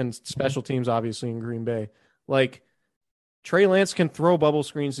 basically, and special teams, obviously, in Green Bay. Like Trey Lance can throw bubble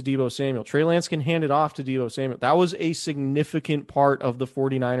screens to Deebo Samuel. Trey Lance can hand it off to Deebo Samuel. That was a significant part of the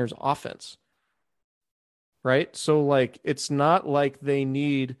 49ers offense. Right? So, like, it's not like they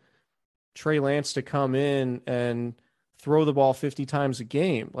need Trey Lance to come in and throw the ball 50 times a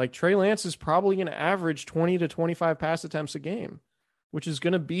game. Like, Trey Lance is probably going to average 20 to 25 pass attempts a game, which is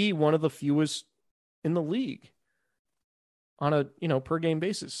going to be one of the fewest in the league on a, per game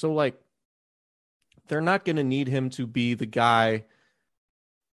basis. So, like, they're not going to need him to be the guy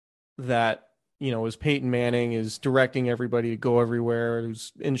that, is Peyton Manning, is directing everybody to go everywhere,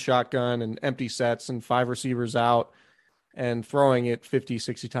 who's in shotgun and empty sets and 5 receivers out and throwing it 50,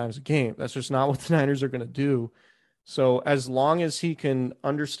 60 times a game. That's just not what the Niners are going to do. So as long as he can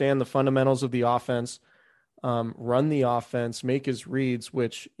understand the fundamentals of the offense, run the offense, make his reads,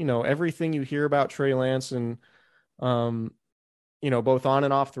 which, everything you hear about Trey Lance and, both on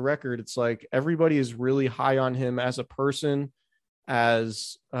and off the record, it's like everybody is really high on him as a person,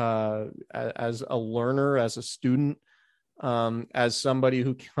 as a learner, as a student, as somebody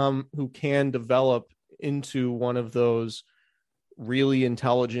who can develop into one of those really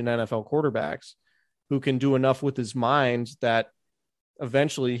intelligent NFL quarterbacks who can do enough with his mind that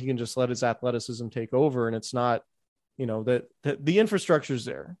eventually he can just let his athleticism take over. And it's not, that the infrastructure is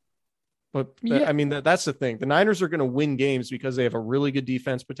there. But that's the thing. The Niners are going to win games because they have a really good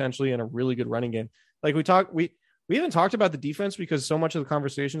defense potentially and a really good running game. Like we haven't talked about the defense because so much of the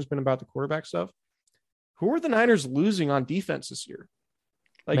conversation has been about the quarterback stuff. Who are the Niners losing on defense this year?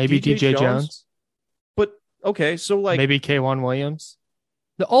 Like maybe DJ Jones. But okay, so like maybe K'Wan Williams.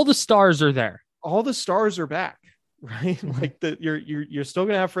 All the stars are there. All the stars are back, right? Like you're still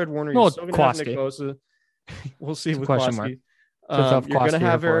going to have Fred Warner. You're still going to have Nick Bosa. We'll see with Kwasky. You're going to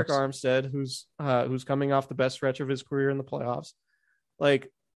have Eric Armstead, who's coming off the best stretch of his career in the playoffs.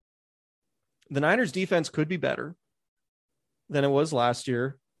 Like the Niners defense could be better than it was last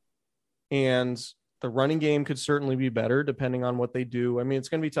year. And the running game could certainly be better depending on what they do. I mean, it's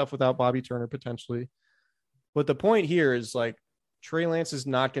going to be tough without Bobby Turner potentially. But the point here is like Trey Lance is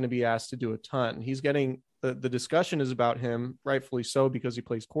not going to be asked to do a ton. He's getting the discussion is about him, rightfully so, because he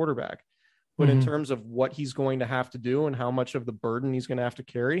plays quarterback. But in terms of what he's going to have to do and how much of the burden he's going to have to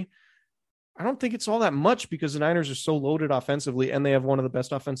carry, I don't think it's all that much because the Niners are so loaded offensively and they have one of the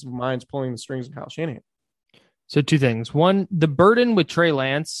best offensive minds pulling the strings in Kyle Shanahan. So two things. One, the burden with Trey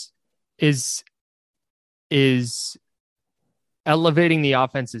Lance is elevating the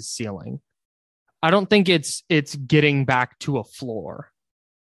offense's ceiling. I don't think it's getting back to a floor.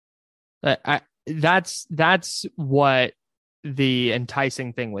 That's what the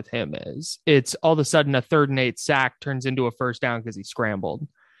enticing thing with him is. It's all of a sudden a 3rd and 8 sack turns into a first down because he scrambled.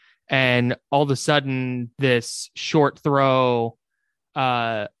 And all of a sudden this short throw,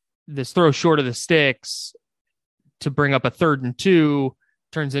 this throw short of the sticks to bring up a 3rd and 2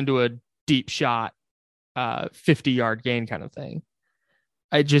 turns into a deep shot, 50-yard gain kind of thing.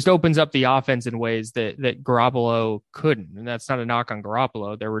 It just opens up the offense in ways that Garoppolo couldn't. And that's not a knock on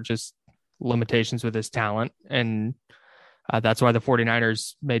Garoppolo. There were just limitations with his talent. And that's why the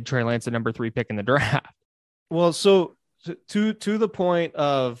 49ers made Trey Lance the number 3 pick in the draft. Well, so to the point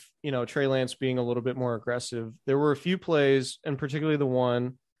of, Trey Lance being a little bit more aggressive, there were a few plays, and particularly the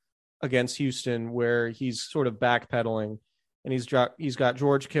one against Houston where he's sort of backpedaling and he's got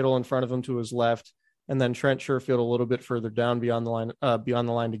George Kittle in front of him to his left, and then Trent Sherfield a little bit further down beyond the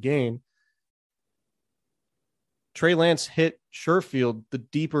line to gain. Trey Lance hit Sherfield, the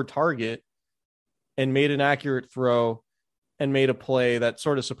deeper target, and made an accurate throw and made a play that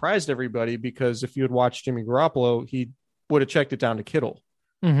sort of surprised everybody, because if you had watched Jimmy Garoppolo, he would have checked it down to Kittle,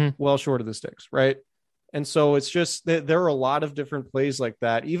 well short of the sticks, right? And so it's just that there are a lot of different plays like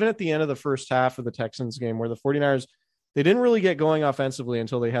that. Even at the end of the first half of the Texans game, where the 49ers, they didn't really get going offensively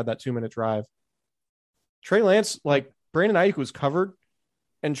until they had that 2-minute drive. Trey Lance, like Brandon Ayuk was covered,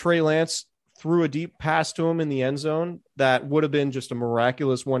 and Trey Lance threw a deep pass to him in the end zone that would have been just a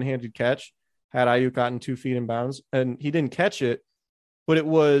miraculous one-handed catch had Ayuk gotten 2 feet in bounds, and he didn't catch it. But it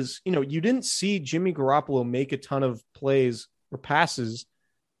was, you didn't see Jimmy Garoppolo make a ton of plays or passes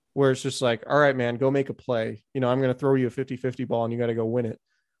where it's just like, all right, man, go make a play. I'm going to throw you a 50-50 ball and you got to go win it.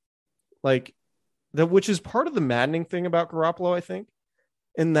 Like that, which is part of the maddening thing about Garoppolo, I think,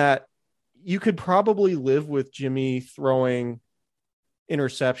 in that you could probably live with Jimmy throwing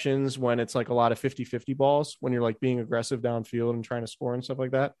interceptions when it's like a lot of 50-50 balls, when you're like being aggressive downfield and trying to score and stuff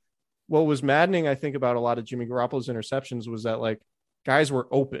like that. What was maddening, I think, about a lot of Jimmy Garoppolo's interceptions was that like guys were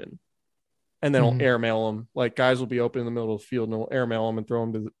open and then he'll airmail them. Like guys will be open in the middle of the field and he'll airmail them and throw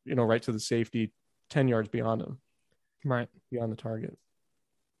them to right to the safety 10 yards beyond him. Right. Beyond the target.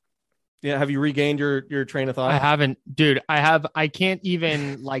 Yeah. Have you regained your train of thought? I haven't, dude. I can't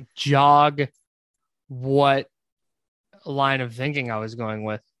even like jog what line of thinking I was going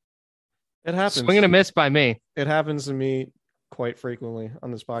with. It happens. Swing and a miss by me. It happens to me quite frequently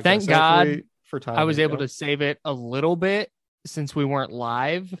on this podcast. Thank God Thankfully, for time, I was able to save it a little bit since we weren't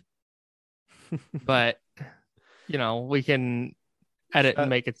live, but we can edit and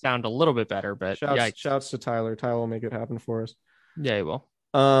make it sound a little bit better. But shouts to Tyler. Tyler will make it happen for us. Yeah, he will.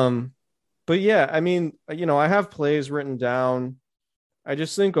 But yeah, I mean, I have plays written down. I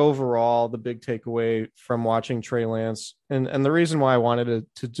just think overall the big takeaway from watching Trey Lance, and the reason why I wanted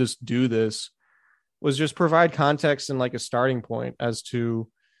to just do this was just provide context and like a starting point as to,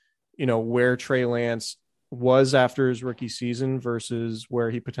 where Trey Lance was after his rookie season versus where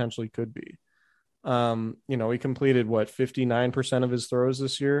he potentially could be. He completed 59% of his throws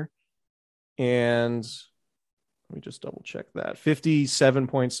this year. And let me just double check that.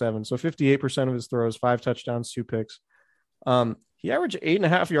 57.7. So 58% of his throws, 5 touchdowns, 2 picks. He averaged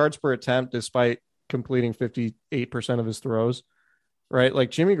 8.5 yards per attempt despite completing 58% of his throws, right? Like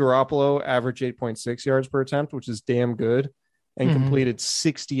Jimmy Garoppolo averaged 8.6 yards per attempt, which is damn good, and completed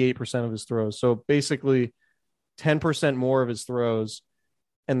 68% of his throws. So basically 10% more of his throws,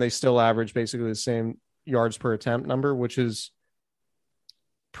 and they still average basically the same yards per attempt number, which is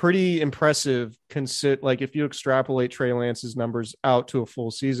pretty impressive. Like if you extrapolate Trey Lance's numbers out to a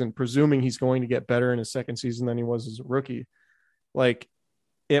full season, presuming he's going to get better in his second season than he was as a rookie, like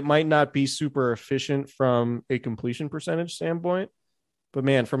it might not be super efficient from a completion percentage standpoint, but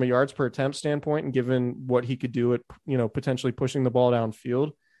man, from a yards per attempt standpoint, and given what he could do at, potentially pushing the ball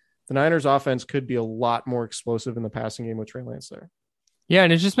downfield, the Niners offense could be a lot more explosive in the passing game with Trey Lance there. Yeah.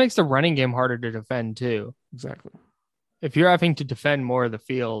 And it just makes the running game harder to defend too. Exactly. If you're having to defend more of the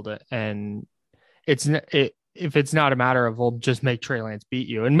field, and if it's not a matter of, well, just make Trey Lance beat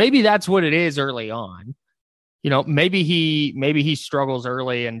you. And maybe that's what it is early on. Maybe he struggles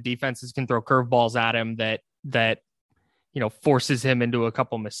early and defenses can throw curveballs at him that forces him into a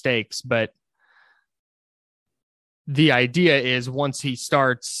couple mistakes. But the idea is once he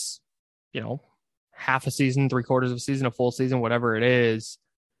starts, half a season, 3/4 of a season, a full season, whatever it is,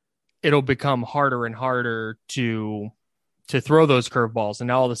 it'll become harder and harder to throw those curveballs. And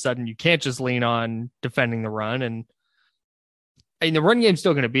now all of a sudden you can't just lean on defending the run. And I mean, the run game's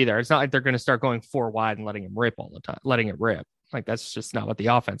still going to be there. It's not like they're going to start going 4 wide and letting him rip all the time, letting it rip. Like, that's just not what the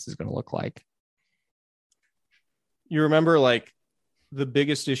offense is going to look like. You remember, like, the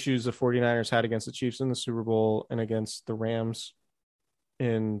biggest issues the 49ers had against the Chiefs in the Super Bowl and against the Rams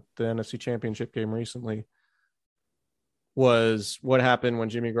in the NFC Championship game recently was what happened when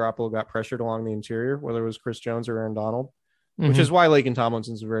Jimmy Garoppolo got pressured along the interior, whether it was Chris Jones or Aaron Donald, which is why Laken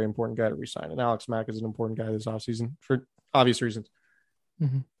Tomlinson's a very important guy to resign. And Alex Mack is an important guy this offseason for obvious reasons.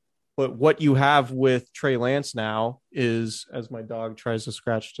 But what you have with Trey Lance now is, as my dog tries to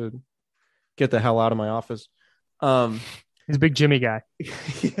scratch to get the hell out of my office. He's a big Jimmy guy.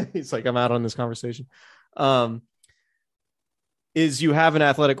 He's like, I'm out on this conversation. Is you have an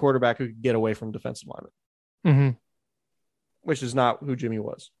athletic quarterback who can get away from defensive linemen, which is not who Jimmy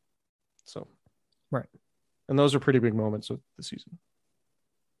was. So, right. And those are pretty big moments of the season.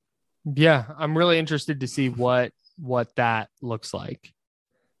 Yeah, I'm really interested to see what that looks like,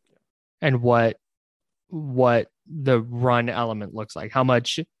 and what the run element looks like. How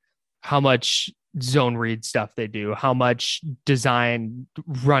much zone read stuff they do, how much design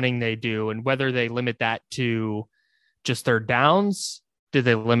running they do, and whether they limit that to just third downs. Do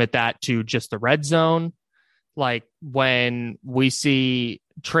they limit that to just the red zone? Like, when we see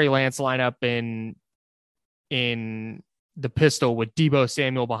Trey Lance line up in the pistol with Deebo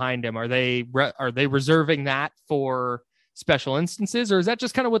Samuel behind him, are they reserving that for special instances, or is that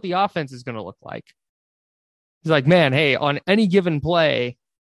just kind of what the offense is going to look like? He's like, man, hey, on any given play,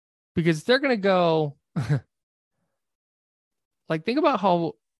 because they're going to go like, think about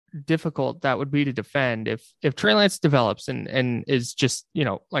how difficult that would be to defend if Trey Lance develops and is just,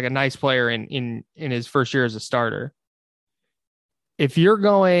 like a nice player in his first year as a starter. If you're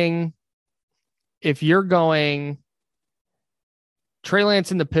going Trey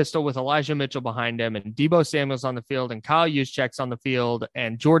Lance in the pistol with Elijah Mitchell behind him, and Deebo Samuel's on the field, and Kyle Juszczyk's on the field,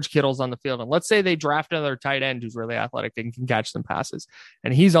 and George Kittle's on the field, and let's say they draft another tight end who's really athletic and can catch some passes,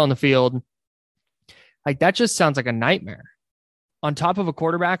 and he's on the field, like, that just sounds like a nightmare. On top of a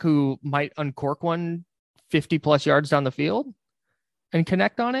quarterback who might uncork one 50+ yards down the field and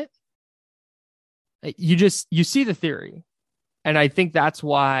connect on it. You see the theory. And I think that's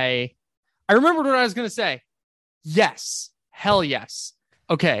why I remembered what I was going to say. Yes. Hell yes.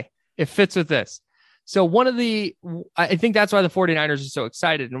 Okay. It fits with this. So I think that's why the 49ers are so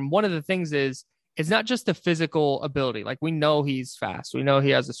excited. And one of the things is, it's not just the physical ability. Like, we know he's fast. We know he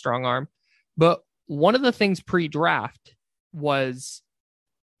has a strong arm. But one of the things pre-draft was,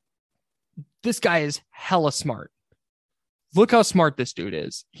 this guy is hella smart. Look how smart this dude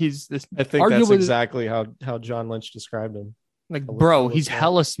is. He's this. I think that's exactly how John Lynch described him. Like, bro, he's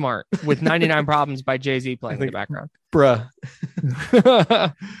hella smart, with 99 Problems by Jay-Z playing in the background. Bruh.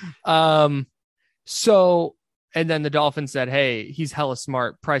 So, and then the Dolphins said, hey, he's hella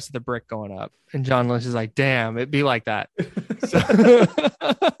smart, price of the brick going up. And John Lynch is like, damn, it'd be like that.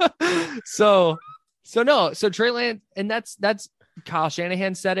 So Trey Lance, and that's Kyle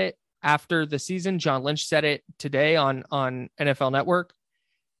Shanahan said it after the season. John Lynch said it today on NFL Network.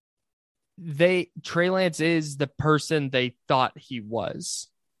 Trey Lance is the person they thought he was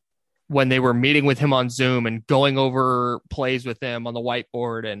when they were meeting with him on Zoom and going over plays with him on the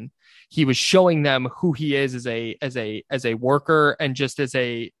whiteboard, and he was showing them who he is as a worker and just as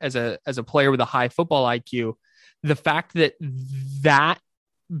a player with a high football IQ. The fact that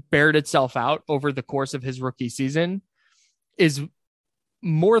bared itself out over the course of his rookie season is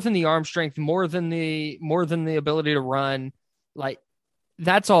more than the arm strength, more than the ability to run. Like,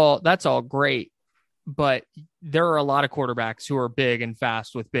 that's all great, but there are a lot of quarterbacks who are big and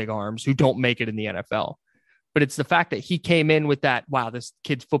fast with big arms who don't make it in the NFL. But it's the fact that he came in with that, wow, this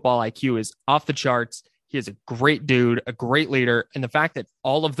kid's football IQ is off the charts. He is a great dude, a great leader. And the fact that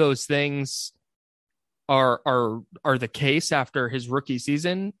all of those things are the case after his rookie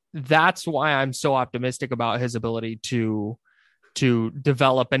season, that's why I'm so optimistic about his ability to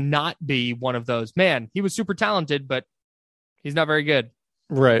develop and not be one of those, man, he was super talented, but he's not very good.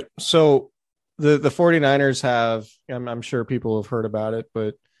 Right. So the 49ers have, I'm sure people have heard about it,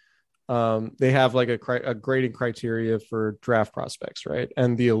 but they have like a grading criteria for draft prospects, right?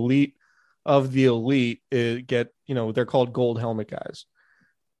 And the elite of the elite they're called gold helmet guys.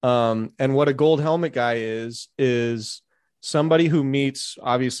 And what a gold helmet guy is somebody who meets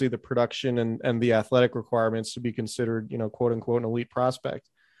obviously the production and the athletic requirements to be considered, quote unquote, an elite prospect.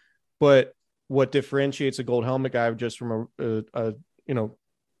 But what differentiates a gold helmet guy just from a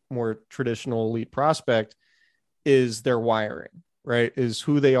more traditional elite prospect is their wiring, right? Is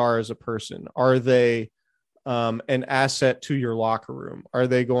who they are as a person. Are they an asset to your locker room? Are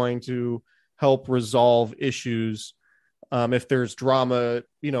they going to help resolve issues if there's drama,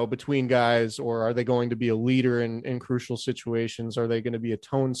 between guys, or are they going to be a leader in crucial situations? Are they going to be a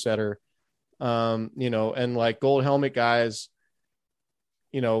tone setter? And like gold helmet guys,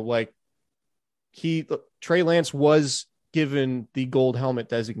 like Trey Lance was given the gold helmet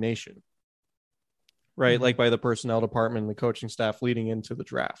designation, right? Mm-hmm. Like by the personnel department and the coaching staff leading into the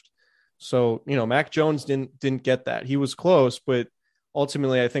draft. So, Mac Jones didn't get that. He was close, but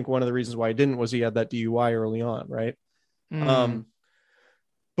ultimately I think one of the reasons why he didn't was he had that DUI early on. Right.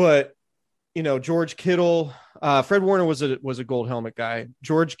 But George Kittle, Fred Warner was a gold helmet guy.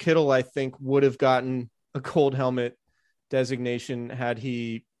 George Kittle, I think, would have gotten a gold helmet designation had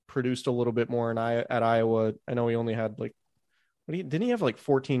he produced a little bit more at Iowa. I know he only had didn't he have like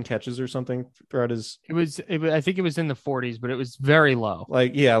 14 catches or something throughout his? I think it was in the 40s, but it was very low.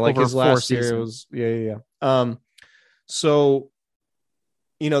 Like his last year, it was So,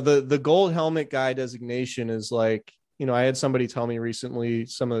 the gold helmet guy designation is like, I had somebody tell me recently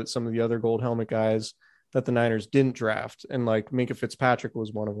some of the other gold helmet guys that the Niners didn't draft, and like Minkah Fitzpatrick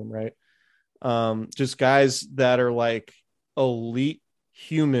was one of them, right? Just guys that are like elite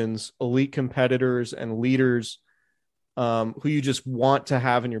humans, elite competitors and leaders, who you just want to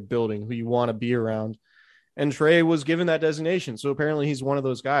have in your building, who you want to be around. And Trey was given that designation. So apparently he's one of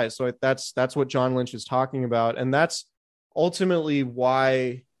those guys. So that's what John Lynch is talking about. And that's ultimately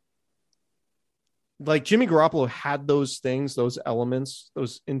why, like, Jimmy Garoppolo had those things, those elements,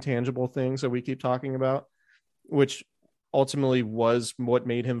 those intangible things that we keep talking about, which ultimately was what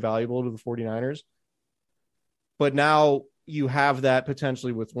made him valuable to the 49ers. But now you have that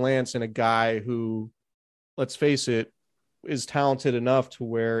potentially with Lance, and a guy who, let's face it, is talented enough to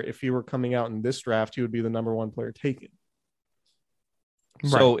where if he were coming out in this draft, he would be the number one player taken.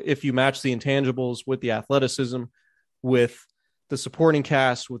 Right. So if you match the intangibles with the athleticism, with the supporting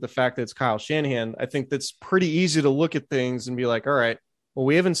cast, with the fact that it's Kyle Shanahan, I think that's pretty easy to look at things and be like, all right, well,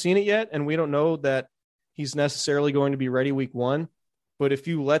 we haven't seen it yet, and we don't know that he's necessarily going to be ready week one. But if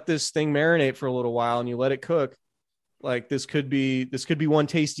you let this thing marinate for a little while and you let it cook, like this could be one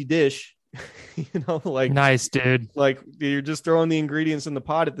tasty dish. Like, nice, dude. Like, you're just throwing the ingredients in the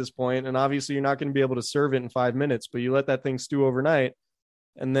pot at this point, and obviously you're not going to be able to serve it in 5 minutes, but you let that thing stew overnight,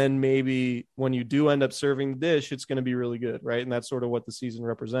 and then maybe when you do end up serving the dish, it's going to be really good, right? And that's sort of what the season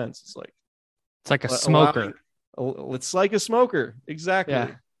represents. It's like a smoker. It's like a smoker, exactly.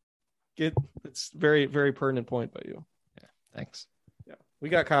 Yeah. It's very, very pertinent point by you. Yeah, thanks. We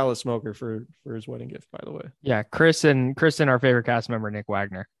got Kyle a smoker for his wedding gift, by the way. Yeah, Chris and our favorite cast member, Nick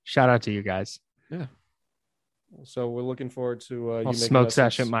Wagner. Shout out to you guys. Yeah. So we're looking forward to you smoke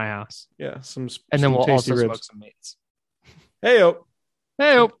session at my house. Yeah, and then we'll also ribs. smoke some meats. Hey-o.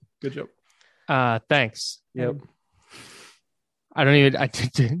 Good joke. Thanks. Yep. I don't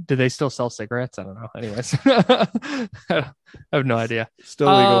even. Do they still sell cigarettes? I don't know. Anyways, I have no idea.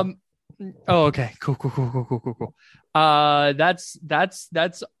 Still legal. Oh, okay. Cool. That's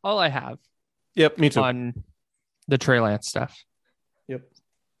all I have. Yep, me too. On the Trey Lance stuff. Yep.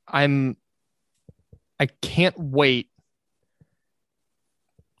 I can't wait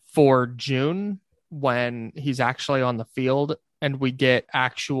for June when he's actually on the field and we get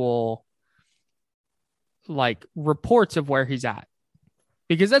actual like reports of where he's at.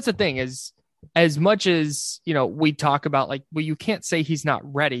 Because that's the thing, is as much as, we talk about like, well, you can't say he's not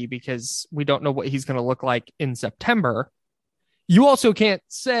ready because we don't know what he's going to look like in September. You also can't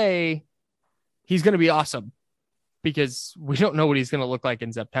say he's going to be awesome because we don't know what he's going to look like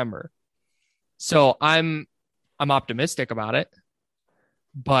in September. So I'm optimistic about it,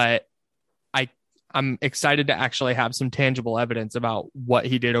 but I'm excited to actually have some tangible evidence about what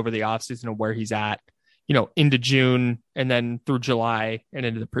he did over the offseason and where he's at, into June and then through July and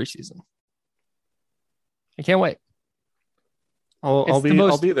into the preseason. I can't wait. I'll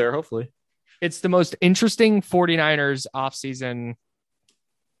be there. Hopefully. It's the most interesting 49ers offseason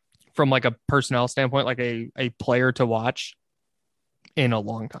from like a personnel standpoint, like a player to watch in a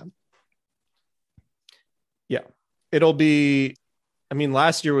long time. Yeah. It'll be,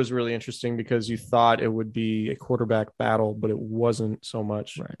 last year was really interesting because you thought it would be a quarterback battle, but it wasn't so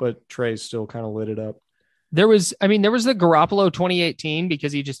much. Right. But Trey still kind of lit it up. There was the Garoppolo 2018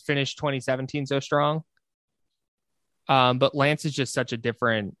 because he just finished 2017 so strong. But Lance is just such a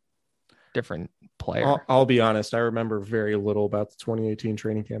different player. I'll be honest. I remember very little about the 2018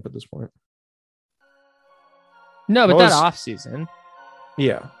 training camp at this point. No, but that offseason.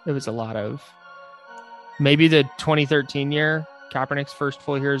 Yeah. It was a lot of maybe the 2013 year Kaepernick's first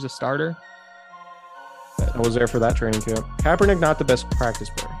full year as a starter. I was there for that training camp. Kaepernick, not the best practice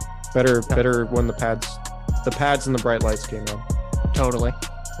player. Better when the pads and the bright lights came on. Totally.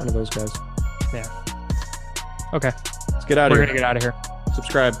 One of those guys. Yeah. Okay. Let's get out of here. We're going to get out of here.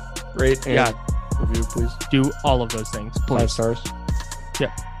 Subscribe, rate, and review, please. Do all of those things, please. 5 stars.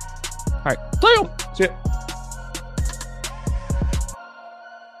 Yeah. All right. See you. See ya.